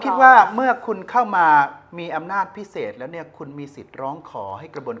คือผมคิดว่าเมื่อคุณเข้ามามีอำนาจพิเศษแล้วเนี่ยคุณมีสิทธิ์ร้องขอให้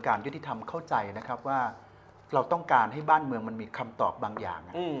กระบวนการยุติธรรมเข้าใจนะครับว่าเราต้องการให้บ้านเมืองมันมีคำตอบบางอย่าง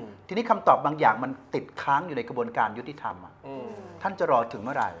ทีนี้คำตอบบางอย่างมันติดค้างอยู่ในกระบวนการยุติธรรมท่านจะรอถึงเ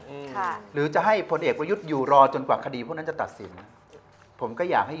มื่อไหร่หรือจะให้พลเอกประยุทธ์อยู่รอจนกว่าคดีพวกนั้นจะตัดสินผมก็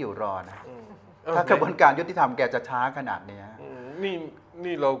อยากให้อยู่รอนะถ้ากระบวนการยุติธรรมแกจะช้าขนาดนี้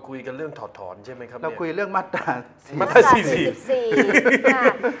นี่เราคุยกันเรื่องถอดถอนใช่ไหมครับเราคุยเรื่องมาตรา44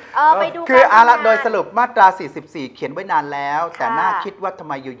ไปดูคือโดยสรุปมาตรา44เขียนไว้นานแล้วแต่น่าคิดว่าทำ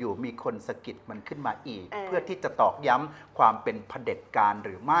ไมอยู่ๆมีคนสะกิดมันขึ้นมาอีกเพื่อที่จะตอกย้ำความเป็นเผด็จการห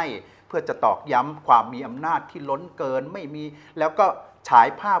รือไม่เพื่อจะตอกย้ำความมีอำนาจที่ล้นเกินไม่มีแล้วก็ฉาย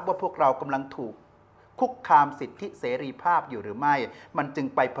ภาพว่าพวกเรากำลังถูกคุกคามสิทธิเสรีภาพอยู่หรือไม่มันจึง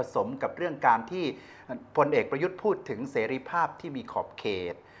ไปผสมกับเรื่องการที่พลเอกประยุทธ์พูดถึงเสรีภาพที่มีขอบเข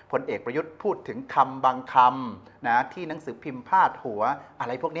ตพลเอกประยุทธ์พูดถึงคำบางคำนะที่หนังสือพิมพ์พาดหัวอะไ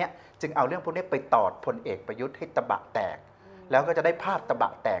รพวกนี้จึงเอาเรื่องพวกนี้ไปตอดพลเอกประยุทธ์ให้ตะบะแตกแล้วก็จะได้ภาพตะบ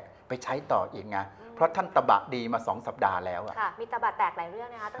ะแตกไปใช้ต่ออีกไงเพราะท่านตะบะดีมา2 สัปดาห์แล้วค่ะมีตะบะแตกหลายเรื่อง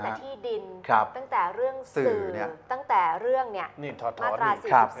นะคะตั้งแต่ที่ดินตั้งแต่เรื่องสื่อตั้งแต่เรื่องเนี่ยมาตรา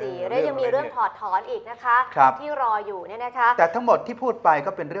44แล้วยังมีเรื่องถอดถอนอีกนะคะที่รออยู่เนี่ยนะคะแต่ทั้งหมดที่พูดไป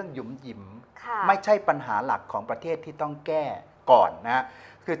ก็เป็นเรื่องหยุมหยิมไม่ใช่ปัญหาหลักของประเทศที่ต้องแก้ก่อนนะ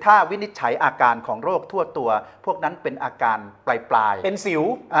คือถ้าวินิจฉัยอาการของโรคทั่วตัวพวกนั้นเป็นอาการปลายเป็นสิว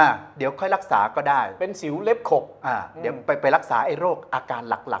เดี๋ยวค่อยรักษาก็ได้เป็นสิวเล็บขบเดี๋ยวไปรักษาไอ้โรคอาการ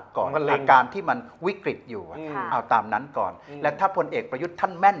หลักๆก่อนอาการที่มันวิกฤตอยู่เอาตามนั้นก่อนและถ้าพลเอกประยุทธ์ท่า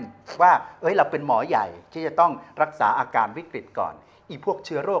นแม่นว่าเราเป็นหมอใหญ่ที่จะต้องรักษาอาการวิกฤตก่อน อีพวกเ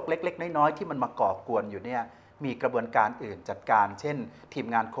ชื้อโรคเล็กๆน้อยๆที่มันมาก่อกวนอยู่เนี่ยมีกระบวนการอื่นจัดการเช่นทีม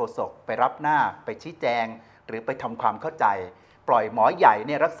งานโฆษกไปรับหน้าไปชี้แจงหรือไปทำความเข้าใจปล่อยหมอใหญ่เ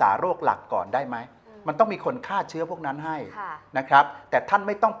นี่ยรักษาโรคหลักก่อนได้ไหมมันต้องมีคนฆ่าเชื้อพวกนั้นให้นะครับแต่ท่านไ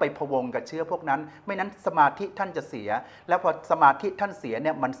ม่ต้องไปพะวงกับเชื้อพวกนั้นไม่นั้นสมาธิท่านจะเสียแล้วพอสมาธิท่านเสียเ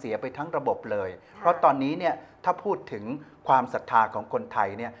นี่ยมันเสียไปทั้งระบบเลยเพราะตอนนี้เนี่ยถ้าพูดถึงความศรัทธาของคนไทย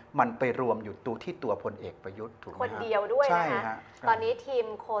เนี่ยมันไปรวมอยู่ที่ตัวพลเอกประยุทธ์ถูกไหมคนเดียวด้วยนะคะ ต ตอนนี้ทีม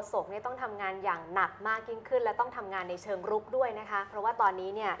โฆษกเนี่ยต้องทำงานอย่างหนักมากยิ่งขึ้นและต้องทำงานในเชิงรุกด้วยนะคะเพราะว่าตอนนี้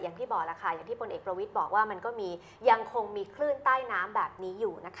เนี่ยอย่างที่บอกละค่ะอย่างที่พลเอกประวิตรบอกว่ามันก็มียังคงมีคลื่นใต้น้ำแบบนี้อ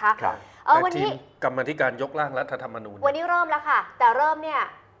ยู่นะคะวันนี้กรรมาธิการยกร่างรัฐธรรมนูญวันนี้เริ่มแล้วค่ะแต่เริ่ม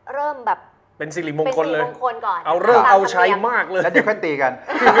แบบเป็นสิริมงคลเลยก่อนเอาเริ่มเอาใช้มากเลยแล้วเดี๋ยวค่อยตีกัน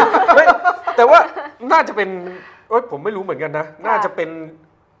แต่ว่าน่าจะเป็นผมไม่รู้เหมือนกันนะน่าจะเป็น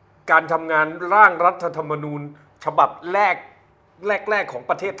การทำงานร่างรัฐธรรมนูญฉบับแรกของ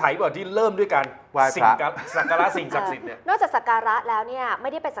ประเทศไทยป่ะที่เริ่มด้วยการสักการะสิ่งศักดิ์สิทธิ์เนี่ยนอกจากสักการะแล้วเนี่ยไม่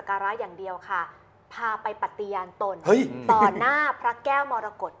ได้เป็นสักการะอย่างเดียวค่ะพาไปปฏิญาณตนต่อหน้าพระแก้วมร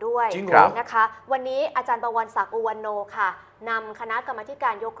กตด้วยนะคะวันนี้อาจารย์บวรศักดิ์อุวันโนค่ะนำคณะกรรมากา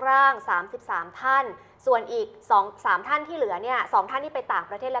รยกร่าง33ท่านส่วนอีก3ท่านที่เหลือเนี่ย2ท่านที่ไปต่าง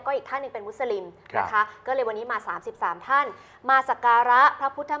ประเทศแล้วก็อีกท่านนึงเป็นมุสลิมนะคะก็เลยวันนี้มา33ท่านมาสักการะพระ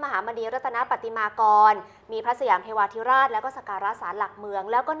พุทธมหามณีรัตนปฏิมากรมีพระสยามเทวาธิราชแล้วก็สักการะศาลหลักเมือง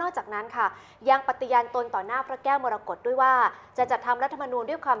แล้วก็นอกจากนั้นค่ะยังปฏิญาณตนต่อหน้าพระแก้วมรกตด้วยว่าจะจัดทำรัฐธรรมนูญ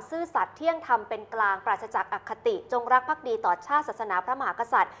ด้วยความซื่อสัตย์เที่ยงธรรมเป็นกลางปราศจากอคติจงรักภักดีต่อชาติศาสนาพระมหาก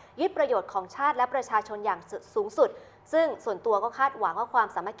ษัตริย์ยึดประโยชน์ของชาติและประชาชนอย่างสูงสุดซึ่งส่วนตัวก็คาดหวังว่าความ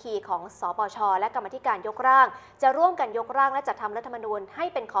สามัคคีของสปช.และกรรมาธิการยกร่างจะร่วมกันยกร่างและจัดทำรัฐธรรมนูญให้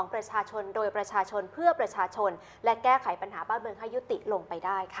เป็นของประชาชนโดยประชาชนเพื่อประชาชนและแก้ไขปัญหาบ้านเมืองให้ยุติลงไปไ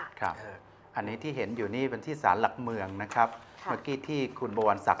ด้ค่ะครับอันนี้ที่เห็นอยู่นี่เป็นที่ศาลหลักเมืองนะครับเมื่อกี้ที่คุณบว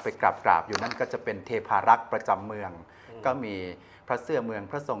รศักดิ์ไปกราบอยู่นั่นก็จะเป็นเทพารักษ์ประจำเมืองก็มีพระเสื้อเมือง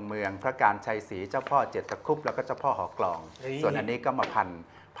พระทรงเมืองพระการชัยศรีเจ้าพ่อเจ็ดตะคุบแล้วก็เจ้าพ่อหอกลองส่วนอันนี้ก็มาพัน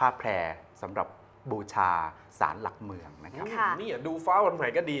ผ้าแพรสำหรับบูชาศาลหลักเมืองนะครับนี่ดูฟ้าวันใหม่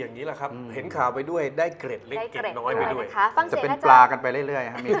ก็ดีอย่างนี้แหละครับเห็นข่าวไปด้วยได้เกร็ดเล็กเกร็ดน้อยไปด้วยจะเป็นปลากันไปเรื่อย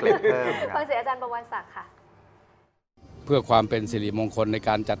ๆมีเกร็ดเพิ่มฟังเสียงอาจารย์บวรศักดิ์ค่ะเพื่อความเป็นสิริมงคลในก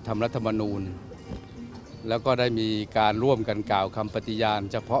ารจัดทำรัฐธรรมนูญแล้วก็ได้มีการร่วมกันกล่าวคำปฏิญาณ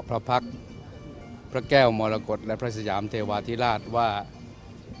เฉพาะพระพักตร์พระแก้วมรกตและพระสยามเทวาธิราชว่า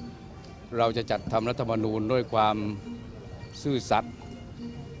เราจะจัดทำรัฐธรรมนูญด้วยความซื่อสัตย์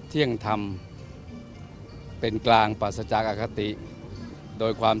เที่ยงธรรมเป็นกลางปราศจากอคติโด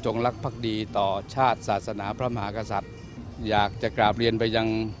ยความจงรักภักดีต่อชาติศาสนาพระมหากษัตริย์อยากจะกราบเรียนไปยัง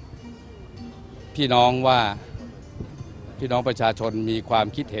พี่น้องว่าพี่น้องประชาชนมีความ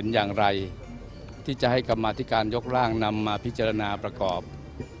คิดเห็นอย่างไรที่จะให้กรรมาธิการยกร่างนำมาพิจารณาประกอบ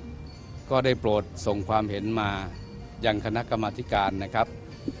ก็ได้โปรดส่งความเห็นมายังคณะกรรมาธิการนะครับ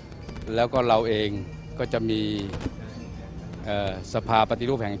แล้วก็เราเองก็จะมีสภาปฏิ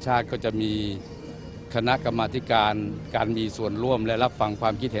รูปแห่งชาติก็จะมีคณะกรรมาการมีส่วนร่วมและรับฟังคว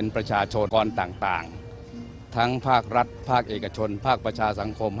ามคิดเห็นประชาชนกรต่างๆทั้งภาครัฐภาคเอกชนภาคประชาสั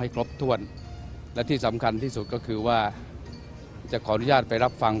งคมให้ครบถ้วนและที่สำคัญที่สุดก็คือว่าจะขออนุญาตไปรั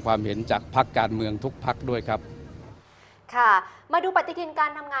บฟังความเห็นจากพรรคการเมืองทุกพรรคด้วยครับค่ะมาดูปฏิทินกา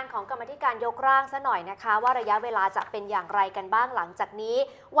รทำงานของกรรมาธิการยกร่างซะหน่อยนะคะว่าระยะเวลาจะเป็นอย่างไรกันบ้างหลังจากนี้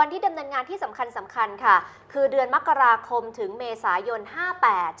วันที่ดำเนินงานที่สำคัญค่ะคือเดือนมกราคมถึงเมษายน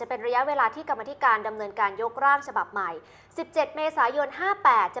58จะเป็นระยะเวลาที่กรรมาธิการดำเนินการยกร่างฉบับใหม่17เมษายน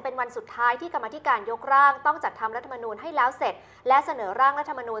58จะเป็นวันสุดท้ายที่กรรมาธิการยกร่างต้องจัดทำรัฐธรรมนูญให้แล้วเสร็จและเสนอร่างรัฐ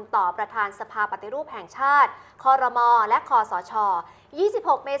ธรรมนูญต่อประธานสภาปฏิรูปแห่งชาติครม.และคสช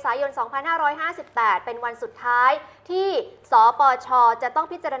26 เมษายน 2558 เป็นวันสุดท้ายที่สปช.จะต้อง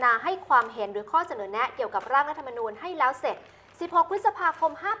พิจารณาให้ความเห็นหรือข้อเสนอแนะเกี่ยวกับร่างรัฐธรรมนูญให้แล้วเสร็จ 16 พฤษภาค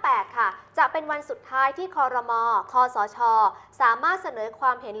ม 58 ค่ะจะเป็นวันสุดท้ายที่ครม.คสช.สามารถเสนอคว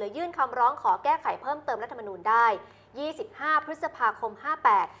ามเห็นหรือยื่นคำร้องขอแก้ไขเพิ่มเติมรัฐธรรมนูญได้ 25 พฤษภาคม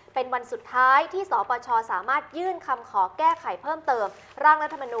 58 เป็นวันสุดท้ายที่สปช.สามารถยื่นคำขอแก้ไขเพิ่มเติมร่างรั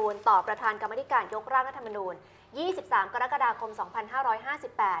ฐธรรมนูญต่อประธานกรรมาธิการยกร่างรัฐธรรมนูญ23 กรกฎาคม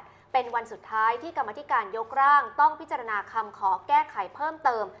 2558 เป็นวันสุดท้ายที่กรรมาธิการยกร่างต้องพิจารณาคำขอแก้ไขเพิ่มเ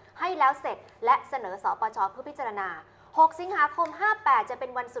ติมให้แล้วเสร็จและเสนอสปช.เพื่อพิจารณา 6 สิงหาคม 58 จะเป็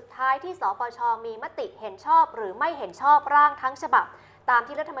นวันสุดท้ายที่สปช.มีมติเห็นชอบหรือไม่เห็นชอบร่างทั้งฉบับตาม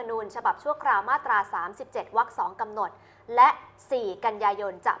ที่รัฐธรรมนูญฉบับชั่วคราวมาตรา 37 วรรค 2 กำหนดและ 4 กันยาย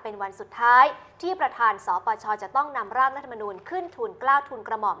นจะเป็นวันสุดท้ายที่ประธานสปช.จะต้องนำร่างรัฐธรรมนูญขึ้นทูลเกล้าทูล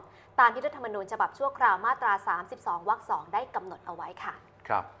กระหม่อมตามที่รัฐธรรมนูญฉบับชั่วคราวมาตรา 32 วรรค 2 ได้กำหนดเอาไว้ค่ะค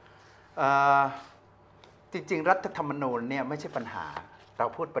รับ จริงๆรัฐธรรมนูญเนี่ยไม่ใช่ปัญหาเรา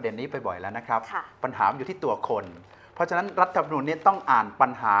พูดประเด็นนี้ไปบ่อยแล้วนะครับปัญหาอยู่ที่ตัวคนเพราะฉะนั้นรัฐธรรมนูญเนี่ยต้องอ่านปั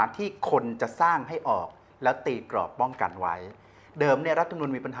ญหาที่คนจะสร้างให้ออกแล้วตีกรอบป้องกันไว้เดิมเนี่ยรัฐธรรมนูญ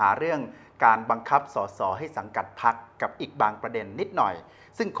มีปัญหาเรื่องการบังคับสสให้สังกัดพรรคกับอีกบางประเด็นนิดหน่อย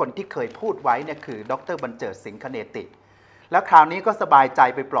ซึ่งคนที่เคยพูดไว้เนี่ยคือดร.บรรเจิดสิงคเนติแล้วคราวนี้ก็สบายใจ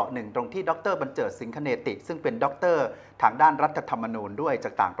ไปเปราะหนึ่งตรงที่ดร.บรรเจิดสิงคเนติซึ่งเป็นด็อกเตอร์ทางด้านรัฐธรรมนูญด้วยจา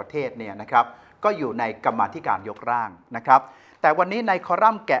กต่างประเทศเนี่ยนะครับก็อยู่ในกรรมาธิการยกร่างนะครับแต่วันนี้ในคอ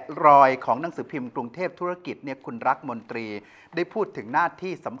ลัมน์แกะรอยของหนังสือพิมพ์กรุงเทพธุรกิจเนี่ยคุณรักมนตรีได้พูดถึงหน้า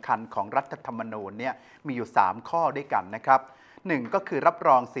ที่สำคัญของรัฐธรรมนูญเนี่ยมีอยู่3ข้อด้วยกันนะครับ1ก็คือรับร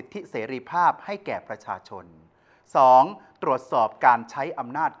องสิทธิเสรีภาพให้แก่ประชาชน2ตรวจสอบการใช้อ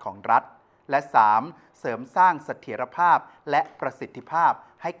ำนาจของรัฐและ3เสริมสร้างเสถียรภาพและประสิทธิภาพ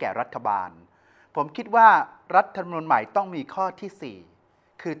ให้แก่รัฐบาลผมคิดว่ารัฐธรรมนูญใหม่ต้องมีข้อที่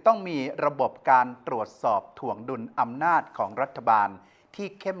4คือต้องมีระบบการตรวจสอบถ่วงดุลอำนาจของรัฐบาลที่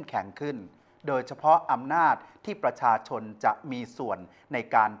เข้มแข็งขึ้นโดยเฉพาะอำนาจที่ประชาชนจะมีส่วนใน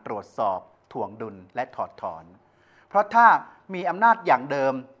การตรวจสอบถ่วงดุลและถอดถอนเพราะถ้ามีอำนาจอย่างเดิ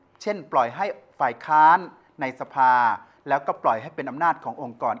มเช่นปล่อยให้ฝ่ายค้านในสภาแล้วก็ปล่อยให้เป็นอำนาจของอ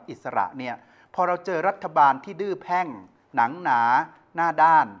งค์กรอิสระเนี่ยพอเราเจอรัฐบาลที่ดื้อแพ่งหนังหนาหน้า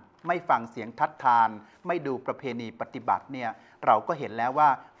ด้านไม่ฟังเสียงทัดทานไม่ดูประเพณีปฏิบัติเนี่ยเราก็เห็นแล้วว่า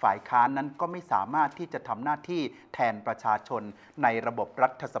ฝ่ายค้านนั้นก็ไม่สามารถที่จะทำหน้าที่แทนประชาชนในระบบรั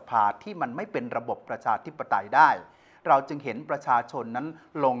ฐสภาที่มันไม่เป็นระบบประชาธิปไตยได้เราจึงเห็นประชาชนนั้น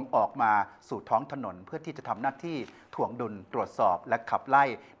ลงออกมาสู่ท้องถนนเพื่อที่จะทำหน้าที่ถ่วงดุลตรวจสอบและขับไล่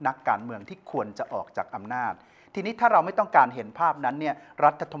นักการเมืองที่ควรจะออกจากอำนาจทีนี้ถ้าเราไม่ต้องการเห็นภาพนั้นเนี่ย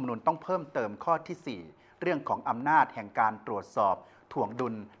รัฐธรรมนูญต้องเพิ่มเติมข้อที่4เรื่องของอำนาจแห่งการตรวจสอบถ่วงดุ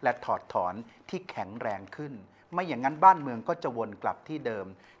ลและถอดถอนที่แข็งแรงขึ้นไม่อย่างนั้นบ้านเมืองก็จะวนกลับที่เดิม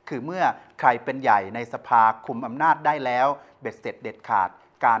คือเมื่อใครเป็นใหญ่ในสภาคุมอำนาจได้แล้วเบ็ดเสร็จเด็ดขาด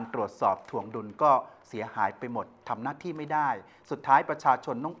การตรวจสอบถ่วงดุลก็เสียหายไปหมดทำหน้าที่ไม่ได้สุดท้ายประชาช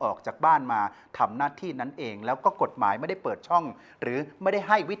นต้องออกจากบ้านมาทำหน้าที่นั้นเองแล้วก็กฎหมายไม่ได้เปิดช่องหรือไม่ได้ใ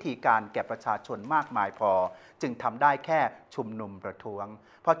ห้วิธีการแก่ประชาชนมากมายพอจึงทำได้แค่ชุมนุมประท้วง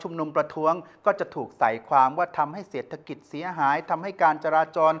พอชุมนุมประท้วงก็จะถูกใส่ความว่าทำให้เศรษฐกิจเสียหายทำให้การจรา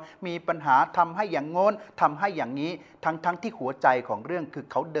จรมีปัญหาทำให้อย่างโน้นทำให้อย่างนี้ทั้งที่หัวใจของเรื่องคือ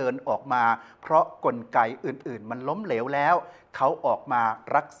เขาเดินออกมาเพราะกลไกอื่นๆมันล้มเหลวแล้วเขาออกมา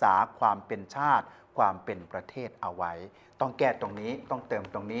รักษาความเป็นชาติความเป็นประเทศเอาไว้ต้องแก้ตรงนี้ต้องเติม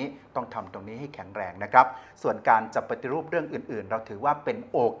ตรงนี้ต้องทำตรงนี้ให้แข็งแรงนะครับส่วนการจะปฏิรูปเรื่องอื่นๆเราถือว่าเป็น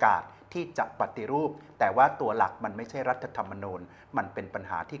โอกาสที่จะปฏิรูปแต่ว่าตัวหลักมันไม่ใช่รัฐธรรมนูญมันเป็นปัญ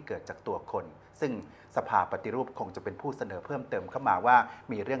หาที่เกิดจากตัวคนซึ่งสภาปฏิรูปคงจะเป็นผู้เสนอเพิ่มเติมเข้ามาว่า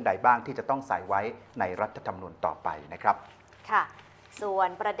มีเรื่องใดบ้างที่จะต้องใส่ไว้ในรัฐธรรมนูญต่อไปนะครับค่ะส่วน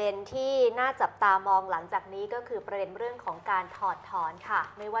ประเด็นที่น่าจับตามองหลังจากนี้ก็คือประเด็นเรื่องของการถอดถอนค่ะ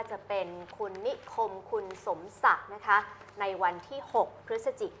ไม่ว่าจะเป็นคุณนิคมคุณสมศักดิ์นะคะในวันที่6พฤศ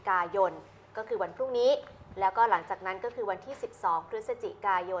จิกายนก็คือวันพรุ่งนี้แล้วก็หลังจากนั้นก็คือวันที่12พฤศจิก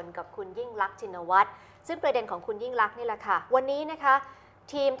ายนกับคุณยิ่งลักษณ์ชินวัตรซึ่งประเด็นของคุณยิ่งลักษณ์นี่แหละค่ะวันนี้นะคะ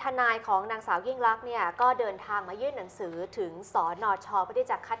ทีมทนายของนางสาวยิ่งลักษณ์เนี่ยก็เดินทางมายื่นหนังสือถึงสนช.เพื่อที่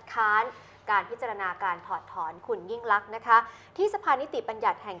จะคัดค้านการพิจารณาการถอดถอนคุณยิ่งลักษณ์นะคะที่สภานิติบัญ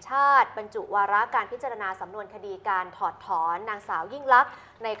ญัติแห่งชาติบรรจุวาระการพิจารณาสำนวนคดีการถอดถอนนางสาวยิ่งลักษณ์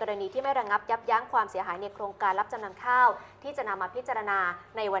ในกรณีที่ไม่ระงับยับยั้งความเสียหายในโครงการรับจำนำข้าวที่จะนำมาพิจารณา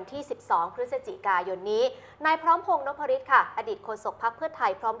ในวันที่12พฤศจิกายนนี้นายพร้อมพงษ์นพฤทธิ์ค่ะอดีตโฆษกพรรคเพื่อไท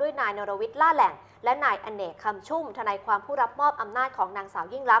ยพร้อมด้วยนายนรวิทย์ล่าแหล่งและนายอเนกคำชุ่มทนายความผู้รับมอบอำนาจของนางสาว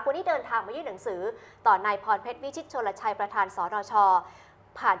ยิ่งลักษณ์วันนี้เดินทางมายื่นหนังสือต่อนายพรเพชรวิชิตชลชัยประธานสนช.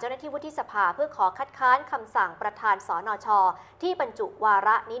ผ่านเจ้าหน้าที่วุฒิสภาเพื่อขอคัดค้านคำสั่งประธานสนช.ที่บรรจุวาร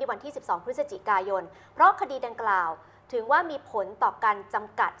ะนี้ในวันที่12พฤศจิกายนเพราะคดีดังกล่าวถึงว่ามีผลต่อการจ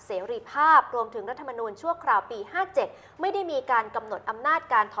ำกัดเสรีภาพรวมถึงรัฐธรรมนูญชั่วคราวปี57ไม่ได้มีการกำหนดอำนาจ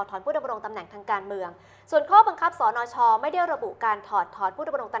การถอดถอนผู้ดำรงตำแหน่งทางการเมืองส่วนข้อบังคับสนช.ไม่ได้ระบุการถอดถอนผู้ด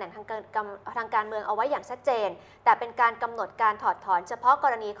ำรงตำแหน่งทางการเมืองเอาไว้อย่างชัดเจนแต่เป็นการกำหนดการถอดถอนเฉพาะก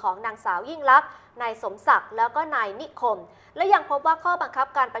รณีของนางสาวยิ่งลักษณ์นายสมศักดิ์แล้วก็นายนิคมและยังพบว่าข้อบังคับ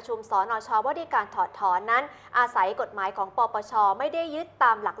การประชุมสนช.ว่าด้วยการถอดถอนนั้นอาศัยกฎหมายของปปช.ไม่ได้ยึดต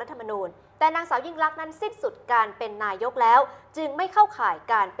ามหลักรัฐธรรมนูญแต่นางสาวยิ่งลักษณ์นั้นสิ้นสุดการเป็นนายกแล้วจึงไม่เข้าข่าย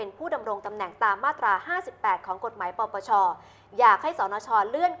การเป็นผู้ดำรงตำแหน่งตามมาตรา58ของกฎหมายปปช.อยากให้สนช.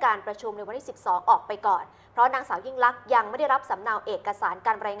เลื่อนการประชุมในวันที่12ออกไปก่อนเพราะนางสาวยิ่งลักษณ์ยังไม่ได้รับสำเนาเอกสารก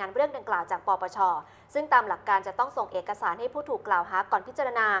ารรายงานเรื่องดังกล่าวจากปปช.ซึ่งตามหลักการจะต้องส่งเอกสารให้ผู้ถูกกล่าวหาก่อนพิจาร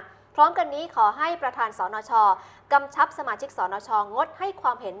ณาพร้อมกันนี้ขอให้ประธานสนช.กำชับสมาชิกสนช.งดให้คว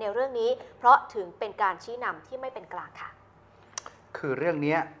ามเห็นในเรื่องนี้เพราะถึงเป็นการชี้นำที่ไม่เป็นกลางค่ะคือเรื่อง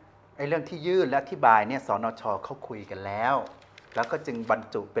นี้ ไอ้เรื่องที่ยื่นและอธิบายเนี่ยสนช.เขาคุยกันแล้วก็จึงบรร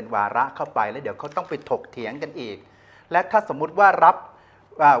จุเป็นวาระเข้าไปแล้วเดี๋ยวเขาต้องไปถกเถียงกันอีกและถ้าสมมุติว่ารับ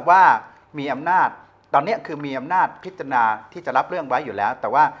ว่ามีอำนาจตอนนี้คือมีอำนาจพิจารณาที่จะรับเรื่องไว้อยู่แล้วแต่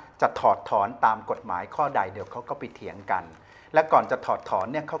ว่าจะถอดถอนตามกฎหมายข้อใดเดี๋ยวเขาก็ไปเถียงกันและก่อนจะถอดถอน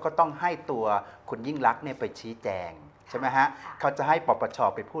เนี่ยเขาก็ต้องให้ตัวคุณยิ่งลักษณ์เนี่ยไปชี้แจงใช่ไหมฮะเขาจะให้ปปช.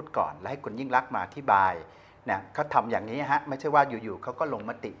ไปพูดก่อนแล้วให้คุณยิ่งลักษณ์มาอธิบายเนี่ยเขาทำอย่างนี้ฮะไม่ใช่ว่าอยู่ๆเขาก็ลง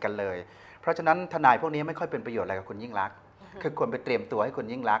มติกันเลยเพราะฉะนั้นทนายพวกนี้ไม่ค่อยเป็นประโยชน์อะไรกับคุณยิ่งลักษณ์คือควรไปเตรียมตัวให้คุณ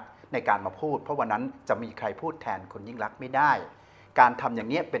ยิ่งลักษณ์ในการมาพูดเพราะวันนั้นจะมีใครพูดแทนคุณยิ่งลักษณ์ไม่ได้การทำอย่าง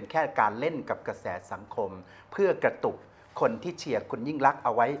นี้เป็นแค่การเล่นกับกระแสสังคมเพื่อกระตุกคนที่เชียร์คุณยิ่งลักษณ์เอ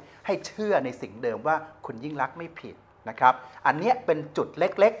าไว้ให้เชื่อในสิ่งเดิมว่าคุณยิ่งลักษณ์ไม่ผิดนะครับอันนี้เป็นจุดเ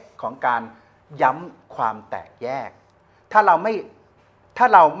ล็กๆของการย้ำความแตกแยกถ้าเราไ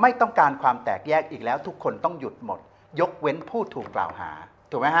ม่ต้องการความแตกแยกอีกแล้วทุกคนต้องหยุดหมดยกเว้นผู้ถูกกล่าวหา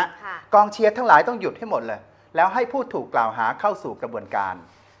ถูกไหมฮะกองเชียร์ทั้งหลายต้องหยุดให้หมดเลยแล้วให้ผู้ถูกกล่าวหาเข้าสู่กระบวนการ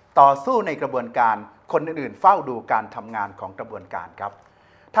ต่อสู้ในกระบวนการคนอื่นๆเฝ้าดูการทำงานของกระบวนการครับ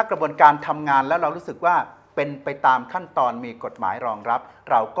ถ้ากระบวนการทำงานแล้วเรารู้สึกว่าเป็นไปตามขั้นตอนมีกฎหมายรองรับ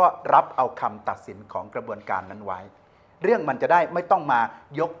เราก็รับเอาคำตัดสินของกระบวนการนั้นไว้เรื่องมันจะได้ไม่ต้องมา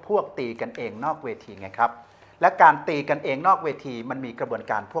ยกพวกตีกันเองนอกเวทีไงครับและการตีกันเองนอกเวทีมันมีกระบวน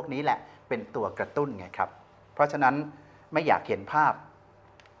การพวกนี้แหละเป็นตัวกระตุ้นไงครับเพราะฉะนั้นไม่อยากเห็นภาพ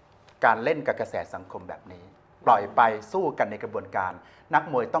การเล่นกับกระแสสังคมแบบนี้ปล่อยไปสู้กันในกระบวนการนัก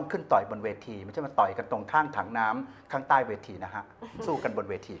มวยต้องขึ้นต่อยบนเวทีไม่ใช่มาต่อยกันตรงข้างถังน้ำข้างใต้เวทีนะฮะ สู้กันบน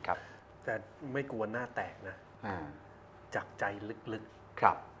เวทีครับแต่ไม่กลัวหน้าแตกนะจากใจลึกๆค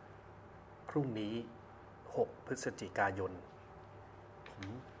รับพรุ่งนี้6 พฤศจิกายน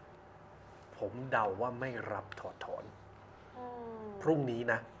ผมเดาว่าไม่รับถอดถอนพรุ่งนี้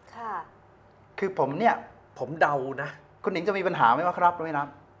นะค่ะคือผมเดานะคุณหนิงจะมีปัญหาไหมว่าครับไม่รับ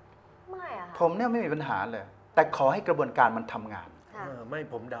ไม่อะผมเนี่ยไม่มีปัญหาเลยแต่ขอให้กระบวนการมันทำงานไม่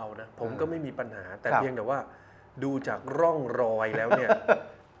ผมเดานะผมก็ไม่มีปัญหาแต่เพียงแต่ว่าดูจากร่องรอยแล้วเนี่ย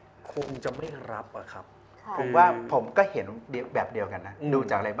คงจะไม่รับอะครับผมว่าผมก็เห็นแบบเดียวกันนะดู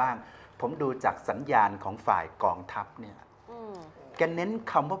จากอะไรบ้างผมดูจากสัญญาณของฝ่ายกองทัพเนี่ยแกเน้น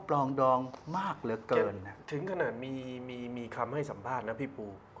คำว่าปลองดองมากเหลือเกินนะถึงขนาดมีคำให้สัมภาษณ์นะพี่ปู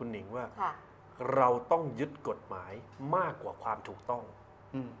คุณหนิงว่าเราต้องยึดกฎหมายมากกว่าความถูกต้อง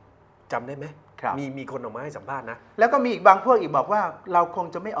จำได้ไหมมีคนออกมาให้สัมภาษณ์นะแล้วก็มีอีกบางพวกอีกบอกว่าเราคง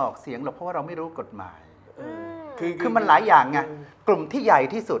จะไม่ออกเสียงหรอกเพราะว่าเราไม่รู้กฎหมายคือมันหลายอย่างไงกลุ่มที่ใหญ่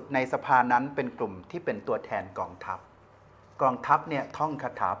ที่สุดในสภานั้นเป็นกลุ่มที่เป็นตัวแทนกองทัพเนี่ยท่องคา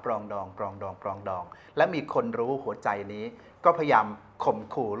ถาปรองดองปรองดองปรองดองและมีคนรู้หัวใจนี้ก็พยายามข่ม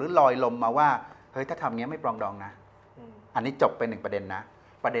ขู่หรือลอยลมมาว่าเฮ้ยถ้าทำงี้ไม่ปรองดองนะอันนี้จบไป1ประเด็นนะ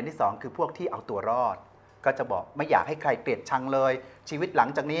ประเด็นที่2คือพวกที่เอาตัวรอดก็จะบอกไม่อยากให้ใครเกลียดชังเลยชีวิตหลัง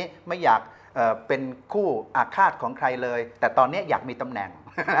จากนี้ไม่อยากเป็นคู่อาฆาตของใครเลยแต่ตอนนี้อยากมีตำแหน่ง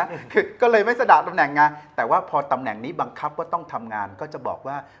ก็เลยไม่สละตำแหน่งไงแต่ว่าพอตำแหน่งนี้บังคับว่าต้องทำงานก็จะบอก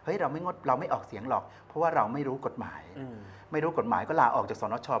ว่าเฮ้ยเราไม่ออกเสียงหรอกเพราะว่าเราไม่รู้กฎหมายไม่รู้กฎหมายก็ลาออกจากส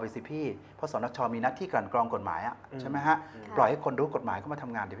นช.ไปสิพี่เพราะสนช.มีหน้าที่กลั่นกรองกฎหมายใช่ไหมฮะปล่อยให้คนรู้กฎหมายเข้ามาท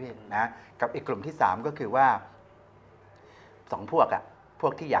ำงานดิพี่นะกับอีกกลุ่มที่3ก็คือว่า2พว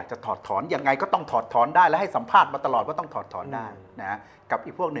กที่อยากจะถอดถอนยังไงก็ต้องถอดถอนได้และให้สัมภาษณ์มาตลอดว่าต้องถอดถอนได้นะกับ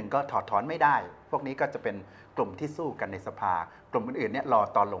อีกพวกหนึ่งก็ถอดถอนไม่ได้พวกนี้ก็จะเป็นกลุ่มที่สู้กันในสภากลุ่มอื่นๆเนี่ยรอ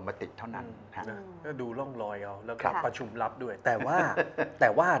ตอนลงมติเท่านั้นก็ดูร่องรอยเอาแล้วก็ประชุมลับด้วยแต่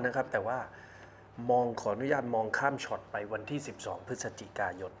ว่านะครับแต่ว่ามองขออนุญาตมองข้ามช็อตไปวันที่12 พฤศจิกา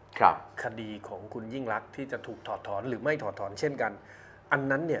ยนคดีของคุณยิ่งลักษณ์ที่จะถูกถอดถอนหรือไม่ถอดถอนเช่นกันอัน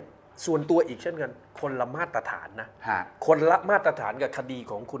นั้นเนี่ยส่วนตัวอีกเช่นกันคนละมาตรฐานนะคนละมาตรฐานกับคดี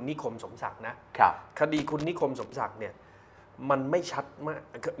ของคุณนิคมสมศักดิ์นะคดีคุณนิคมสมศักดิ์เนี่ยมันไม่ชัดมาก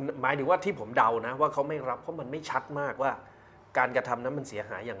หมายถึงว่าที่ผมเดานะว่าเขาไม่รับเพราะมันไม่ชัดมากว่าการกระทำนั้นมันเสีย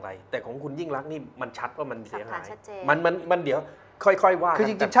หายอย่างไรแต่ของคุณยิ่งลักษณ์นี่มันชัดว่ามันเสียหายมันเดี๋ยวค่อยๆว่าคือ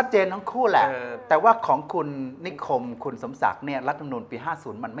จริงๆชัดเจนทั้งคู่แหละแต่ว่าของคุณนิคมคุณสมศักดิ์เนี่ยรัฐธรรมนูญปี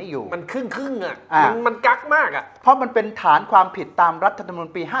50มันไม่อยู่มันครึ่งอ่ะมันกักมากอ่ะเพราะมันเป็นฐานความผิดตามรัฐธรรมนูญ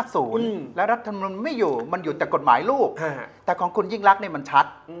ปี50และรัฐธรรมนูญไม่อยู่มันอยู่แต่กฎหมายลูกแต่ของคุณยิ่งลักษณ์เนี่ยมันชัด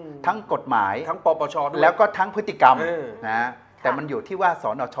ทั้งกฎหมายทั้งปปชด้วยแล้วก็ทั้งพฤติกรรมนะแต่มันอยู่ที่ว่าส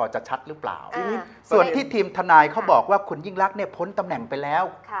นช.จะชัดหรือเปล่าส่วนที่ทีมทนายเขาบอกว่าคุณยิ่งลักษณ์เนี่ยพ้นตำแหน่งไปแล้ว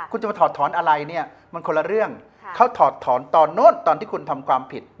คุณจะมาถอดถอนอะไรเนี่ยมันคนละเรื่องเขาถอดถอนตอนโน้นตอนที่คุณทำความ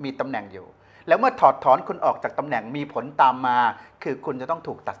ผิดมีตำแหน่งอยู่แล้วเมื่อถอดถอนคุณออกจากตำแหน่งมีผลตามมาคือคุณจะต้อง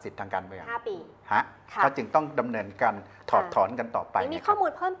ถูกตัดสิทธิ์ทางการเมือง ฮะเขาจึงต้องดำเนินการถอดถอนกันต่อไปมีข้อมู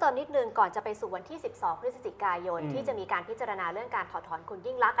ลเพิ่มเติมนิดนึงก่อนจะไปสู่วันที่ 12 พฤศจิกายนที่จะมีการพิจารณาเรื่องการถอดถอนคุณ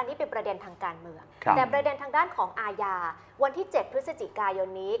ยิ่งลักษณ์อันนี้เป็นประเด็นทางการเมืองแต่ประเด็นทางด้านของอาญาวันที่ 7 พฤศจิกายน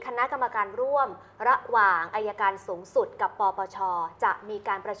นี้คณะกรรมการร่วมระหว่างอัยการสูงสุดกับปปช.จะมีก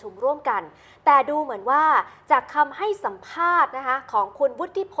ารประชุมร่วมกันแต่ดูเหมือนว่าจากคำให้สัมภาษณ์นะคะของคุณวุ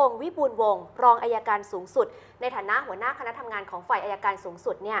ฒิพงษ์วิบูลย์วงศ์รองอัยการสูงสุดในฐานะหัวหน้าคณะทำงานของฝ่ายอัยการสูง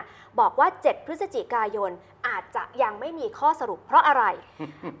สุดเนี่ยบอกว่า 7 พฤศจิกายนอาจจะยังไม่มีข้อสรุปเพราะอะไร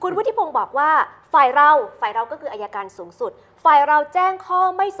คุณวุฒิพงศ์บอกว่าฝ่ายเราก็คืออัยการสูงสุดฝ่ายเราแจ้งข้อ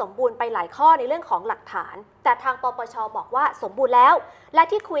ไม่สมบูรณ์ไปหลายข้อในเรื่องของหลักฐานแต่ทางปปช.บอกว่าสมบูรณ์แล้วและ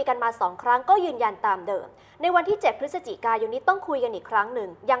ที่คุยกันมา2 ครั้งก็ยืนยันตามเดิมในวันที่ 7 พฤศจิกายนนี้ต้องคุยกันอีกครั้งหนึ่ง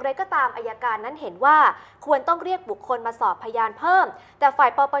อย่างไรก็ตามอัยการนั้นเห็นว่าควรต้องเรียกบุคคลมาสอบพยานเพิ่มแต่ฝ่าย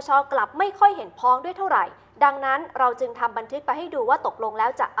ปปช.กลับไม่ค่อยเห็นพ้องด้วยเท่าไหร่ดังนั้นเราจึงทำบันทึกไปให้ดูว่าตกลงแล้ว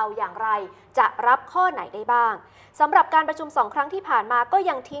จะเอาอย่างไรจะรับข้อไหนได้บ้างสำหรับการประชุม2 ครั้งที่ผ่านมาก็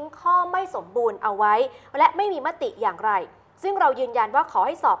ยังทิ้งข้อไม่สมบูรณ์เอาไว้และไม่มีมติอย่างไรซึ่งเรายืนยันว่าขอใ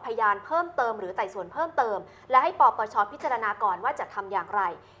ห้สอบพยานเพิ่มเติมหรือไต่สวนเพิ่มเติมและให้ปปช.พิจารณาก่อนว่าจะทำอย่างไร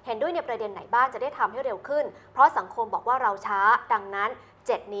เห็นด้วยในประเด็นไหนบ้างจะได้ทำให้เร็วขึ้นเพราะสังคมบอกว่าเราช้าดังนั้น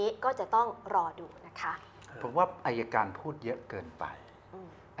7นี้ก็จะต้องรอดูนะคะผมว่าอัยการพูดเยอะเกินไป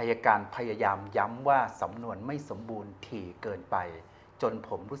อัยการพยายามย้ำว่าสำนวนไม่สมบูรณ์ถี่เกินไปจนผ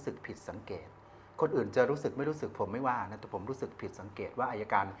มรู้สึกผิดสังเกตคนอื่นจะรู้สึกไม่รู้สึกผมไม่ว่านะแต่ผมรู้สึกผิดสังเกตว่าอัย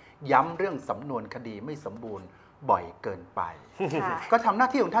การย้ำเรื่องสำนวนคดีไม่สมบูรณ์บ่อยเกินไป ก็ทำหน้า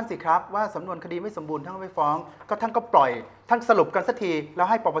ที่ของท่านสิครับว่าสำนวนคดีไม่สมบูรณ์ท่านก็ไม่ฟ้องก็ท่านก็ปล่อยท่านสรุปกันสักทีแล้ว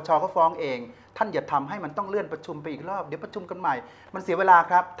ให้ปปช.ก็ฟ้องเองท่านอย่าทำให้มันต้องเลื่อนประชุมไปอีกรอบเดี๋ยวประชุมกันใหม่มันเสียเวลา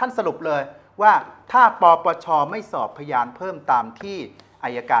ครับท่านสรุปเลยว่าถ้าปปช.ไม่สอบพยานเพิ่มตามที่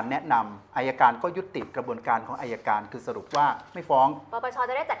อัยการแนะนำอัยการก็ยุติกระบวนการของอัยการคือสรุปว่าไม่ฟ้องปปช.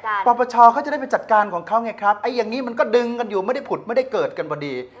จะได้จัดการปปช.เขาจะได้ไปจัดการของเขาไงครับไอ้อย่างนี้มันก็ดึงกันอยู่ไม่ได้ผุดไม่ได้เกิดกันพอ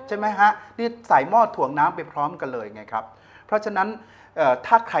ดีใช่ไหมฮะนี่ใส่หม้อถ่วงน้ำไปพร้อมกันเลยไงครับเพราะฉะนั้น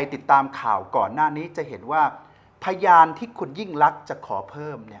ถ้าใครติดตามข่าวก่อนหน้านี้จะเห็นว่าพยานที่คุณยิ่งลักษณ์จะขอเ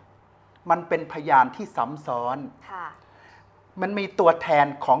พิ่มเนี่ยมันเป็นพยานที่ซ้ำซ้อนมันมีตัวแทน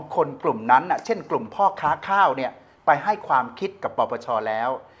ของคนกลุ่มนั้นเช่นกลุ่มพ่อค้าข้าวเนี่ยไปให้ความคิดกับปปช.แล้ว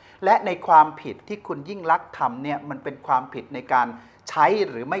และในความผิดที่คุณยิ่งลักษณ์ทำเนี่ยมันเป็นความผิดในการใช้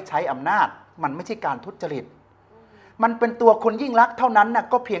หรือไม่ใช้อำนาจมันไม่ใช่การทุจริตมันเป็นตัวคุณยิ่งลักษณ์เท่านั้น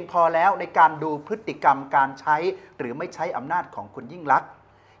ก็เพียงพอแล้วในการดูพฤติกรรมการใช้หรือไม่ใช้อำนาจของคุณยิ่งลักษณ์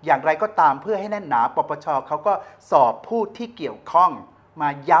อย่างไรก็ตามเพื่อให้แน่นหนาปปช.เขาก็สอบผู้ที่เกี่ยวข้องมา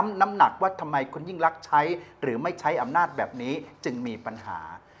ย้ำน้ำหนักว่าทำไมคุณยิ่งลักษณ์ใช้หรือไม่ใช้อำนาจแบบนี้จึงมีปัญหา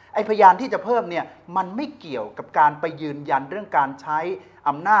ไอ้พยานที่จะเพิ่มเนี่ยมันไม่เกี่ยวกับการไปยืนยันเรื่องการใช้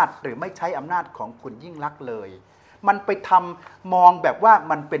อำนาจหรือไม่ใช้อำนาจของคุณยิ่งลักษณ์เลยมันไปทำมองแบบว่า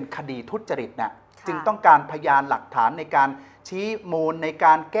มันเป็นคดีทุจริตนะจึงต้องการพยานหลักฐานในการชี้มูลในก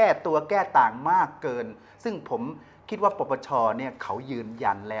ารแก้ตัวแก้ต่างมากเกินซึ่งผมคิดว่าปปช.เนี่ยเขายืน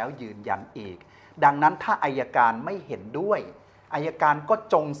ยันแล้วยืนยันอีกดังนั้นถ้าอัยการไม่เห็นด้วยอัยการก็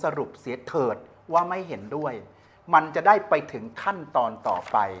จงสรุปเสียเถิดว่าไม่เห็นด้วยมันจะได้ไปถึงขั้นตอนต่อ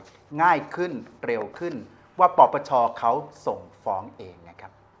ไปง่ายขึ้นเร็วขึ้นว่าปปช.เขาส่งฟ้องเองนะครั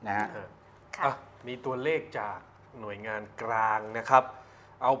บนะฮะมีตัวเลขจากหน่วยงานกลางนะครับ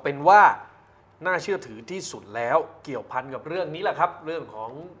เอาเป็นว่าน่าเชื่อถือที่สุดแล้วเกี่ยวพันกับเรื่องนี้แหละครับเรื่องขอ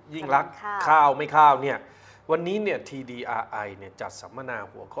งยิ่งลักษณ์ข้าวไม่ข้าวเนี่ยวันนี้เนี่ย TDRI เนี่ยจัดสัมมนา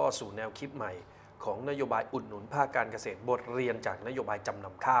หัวข้อสู่แนวคิดใหม่ของนโยบายอุดหนุนภาคการเกษตรบทเรียนจากนโยบายจำน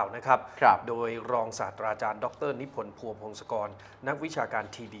ำข้าวนะครับโดยรองศาสตราจารย์ดร.นิพนธ์พัวพงศกรนักวิชาการ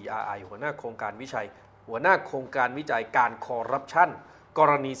TDRI หัวหน้าโครงการวิจัยการคอร์รัปชันก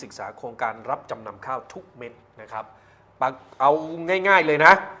รณีศึกษาโครงการรับจำนำข้าวทุกเม็ดนะครับเอาง่ายๆเลยน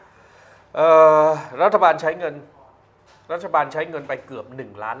ะรัฐบาลใช้เงินไปเกือบ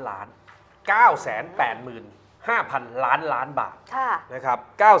1 ล้านล้าน 985,000 ล้านบาทนะครับ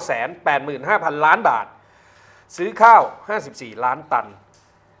 985,000 ล้านบาทซื้อข้าว54 ล้านตัน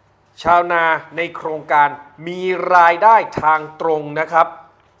ชาวนาในโครงการมีรายได้ทางตรงนะครับ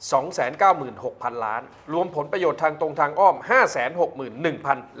 296,000 ล้านรวมผลประโยชน์ทางตรงทางอ้อม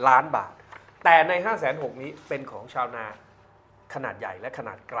 561,000 ล้านบาทแต่ใน 560,000 นี้เป็นของชาวนาขนาดใหญ่และขน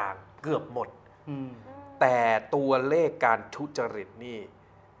าดกลางเกือบหมดแต่ตัวเลขการทุจริตนี่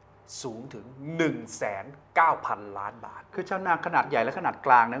สูงถึง 1,900,000 ล้านบาทคือชาวนาขนาดใหญ่และขนาดก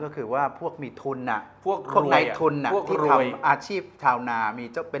ลางนั่นก็คือว่าพวกมีทุนพวกนายทุนที่ทำอาชีพชาวนามี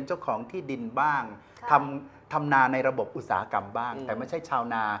เป็นเจ้าของที่ดินบ้างทำนาในระบบอุตสาหกรรมบ้างแต่ไม่ใช่ชาว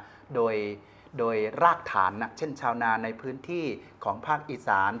นาโดยรากฐานเช่นชาวนาในพื้นที่ของภาคอีส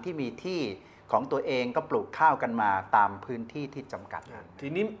านที่มีที่ของตัวเองก็ปลูกข้าวกันมาตามพื้นที่ที่จำกัดที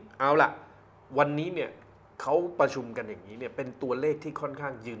นี้เอาล่ะ วันนี้เนี่ยเขาประชุมกันอย่างนี้เนี่ยเป็นตัวเลขที่ค่อนข้า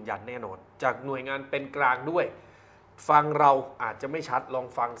งยืนยันแน่นอน จากหน่วยงานเป็นกลางด้วย ฟังเราอาจจะไม่ชัดลอง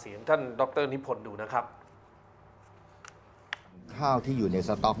ฟังเสียงท่านดร.นิพนธ์ดูนะครับข้าวที่อยู่ในส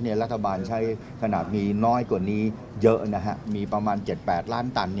ต็อกเนี่ยรัฐบาลใช้ขนาดมีน้อยกว่านี้เยอะนะฮะมีประมาณ 7-8 ล้าน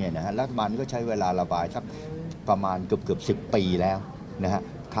ตันเนี่ยนะฮะรัฐบาลก็ใช้เวลาระบายสักประมาณเกือบ10 ปีแล้วนะฮะ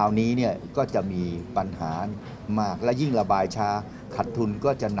คราวนี้เนี่ยก็จะมีปัญหามากและยิ่งระบายช้าขาดทุน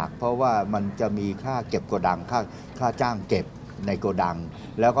ก็จะหนักเพราะว่ามันจะมีค่าเก็บโกดังค่าจ้างเก็บในโกดัง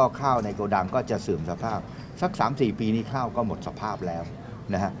แล้วก็ข้าวในโกดังก็จะเสื่อมสภาพสัก 3-4 ปีนี้ข้าวก็หมดสภาพแล้ว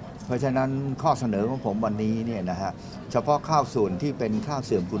นะฮะเพราะฉะนั้นข้อเสนอของผมวันนี้เนี่ยนะฮะเฉพาะข้าวส่วนที่เป็นข้าวเ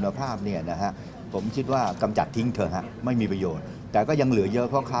สื่อมคุณภาพเนี่ยนะฮะผมคิดว่ากำจัดทิ้งเถอะฮะไม่มีประโยชน์แต่ก็ยังเหลือเยอะ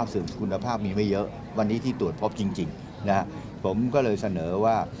เพราะข้าวเสื่อมคุณภาพมีไม่เยอะวันนี้ที่ตรวจพบจริงๆนะฮะผมก็เลยเสนอ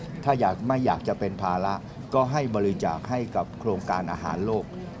ว่าถ้าไม่อยากจะเป็นภาระก็ให้บริจาคให้กับโครงการอาหารโลก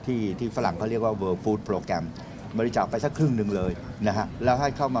ที่ฝรั่งเขาเรียกว่า World Food Program บริจาคไปสักครึ่งหนึ่งเลยนะฮะแล้วให้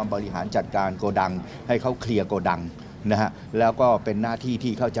เข้ามาบริหารจัดการโกดังให้เขาเคลียร์โกดังนะฮะแล้วก็เป็นหน้าที่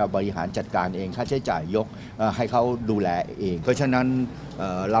ที่เขาจะบริหารจัดการเองค่าใช้จ่ายยกให้เขาดูแลเองเพราะฉะนั้น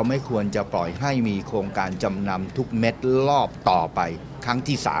เราไม่ควรจะปล่อยให้มีโครงการจำนำทุกเม็ดรอบต่อไปครั้ง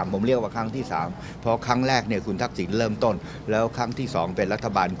ที่3ผมเรียกว่าครั้งที่3เพราะครั้งแรกเนี่ยคุณทักษิณเริ่มต้นแล้วครั้งที่2เป็นรัฐ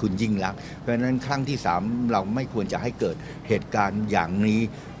บาลคุณยิ่งลักษณ์เพราะฉะนั้นครั้งที่3เราไม่ควรจะให้เกิดเหตุการณ์อย่างนี้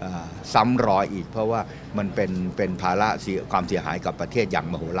ซ้ำรอยอีกเพราะว่ามันเป็นภาระความเสียหายกับประเทศอย่าง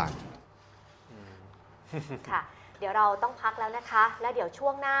มโหฬารค่ะเดี๋ยวเราต้องพักแล้วนะคะแล้วเดี๋ยวช่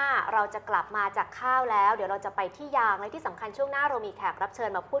วงหน้าเราจะกลับมาจากข้าวแล้วเดี๋ยวเราจะไปที่ยางและที่สำคัญช่วงหน้าเรามีแขกรับเชิญ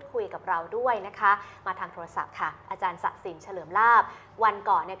มาพูดคุยกับเราด้วยนะคะมาทางโทรศัพท์ค่ะอาจารย์ศักดิ์สินเฉลิมลาภวัน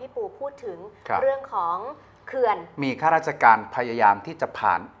ก่อนเนี่ยพี่ปูพูดถึงเรื่องของเขื่อนมีข้าราชการพยายามที่จะ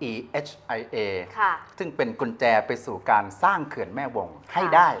ผ่าน EHIA ซึ่งเป็นกุญแจไปสู่การสร้างเขื่อนแม่วงให้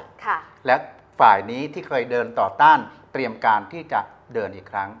ได้และฝ่ายนี้ที่เคยเดินต่อต้านเตรียมการที่จะเดินอีก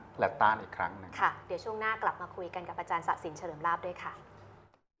ครั้งและต้านอีกครั้งนึงค่ะเดี๋ยวช่วงหน้ากลับมาคุยกันกับอาจารย์ศักดิ์สินเฉลิมลาภด้วยค่ะ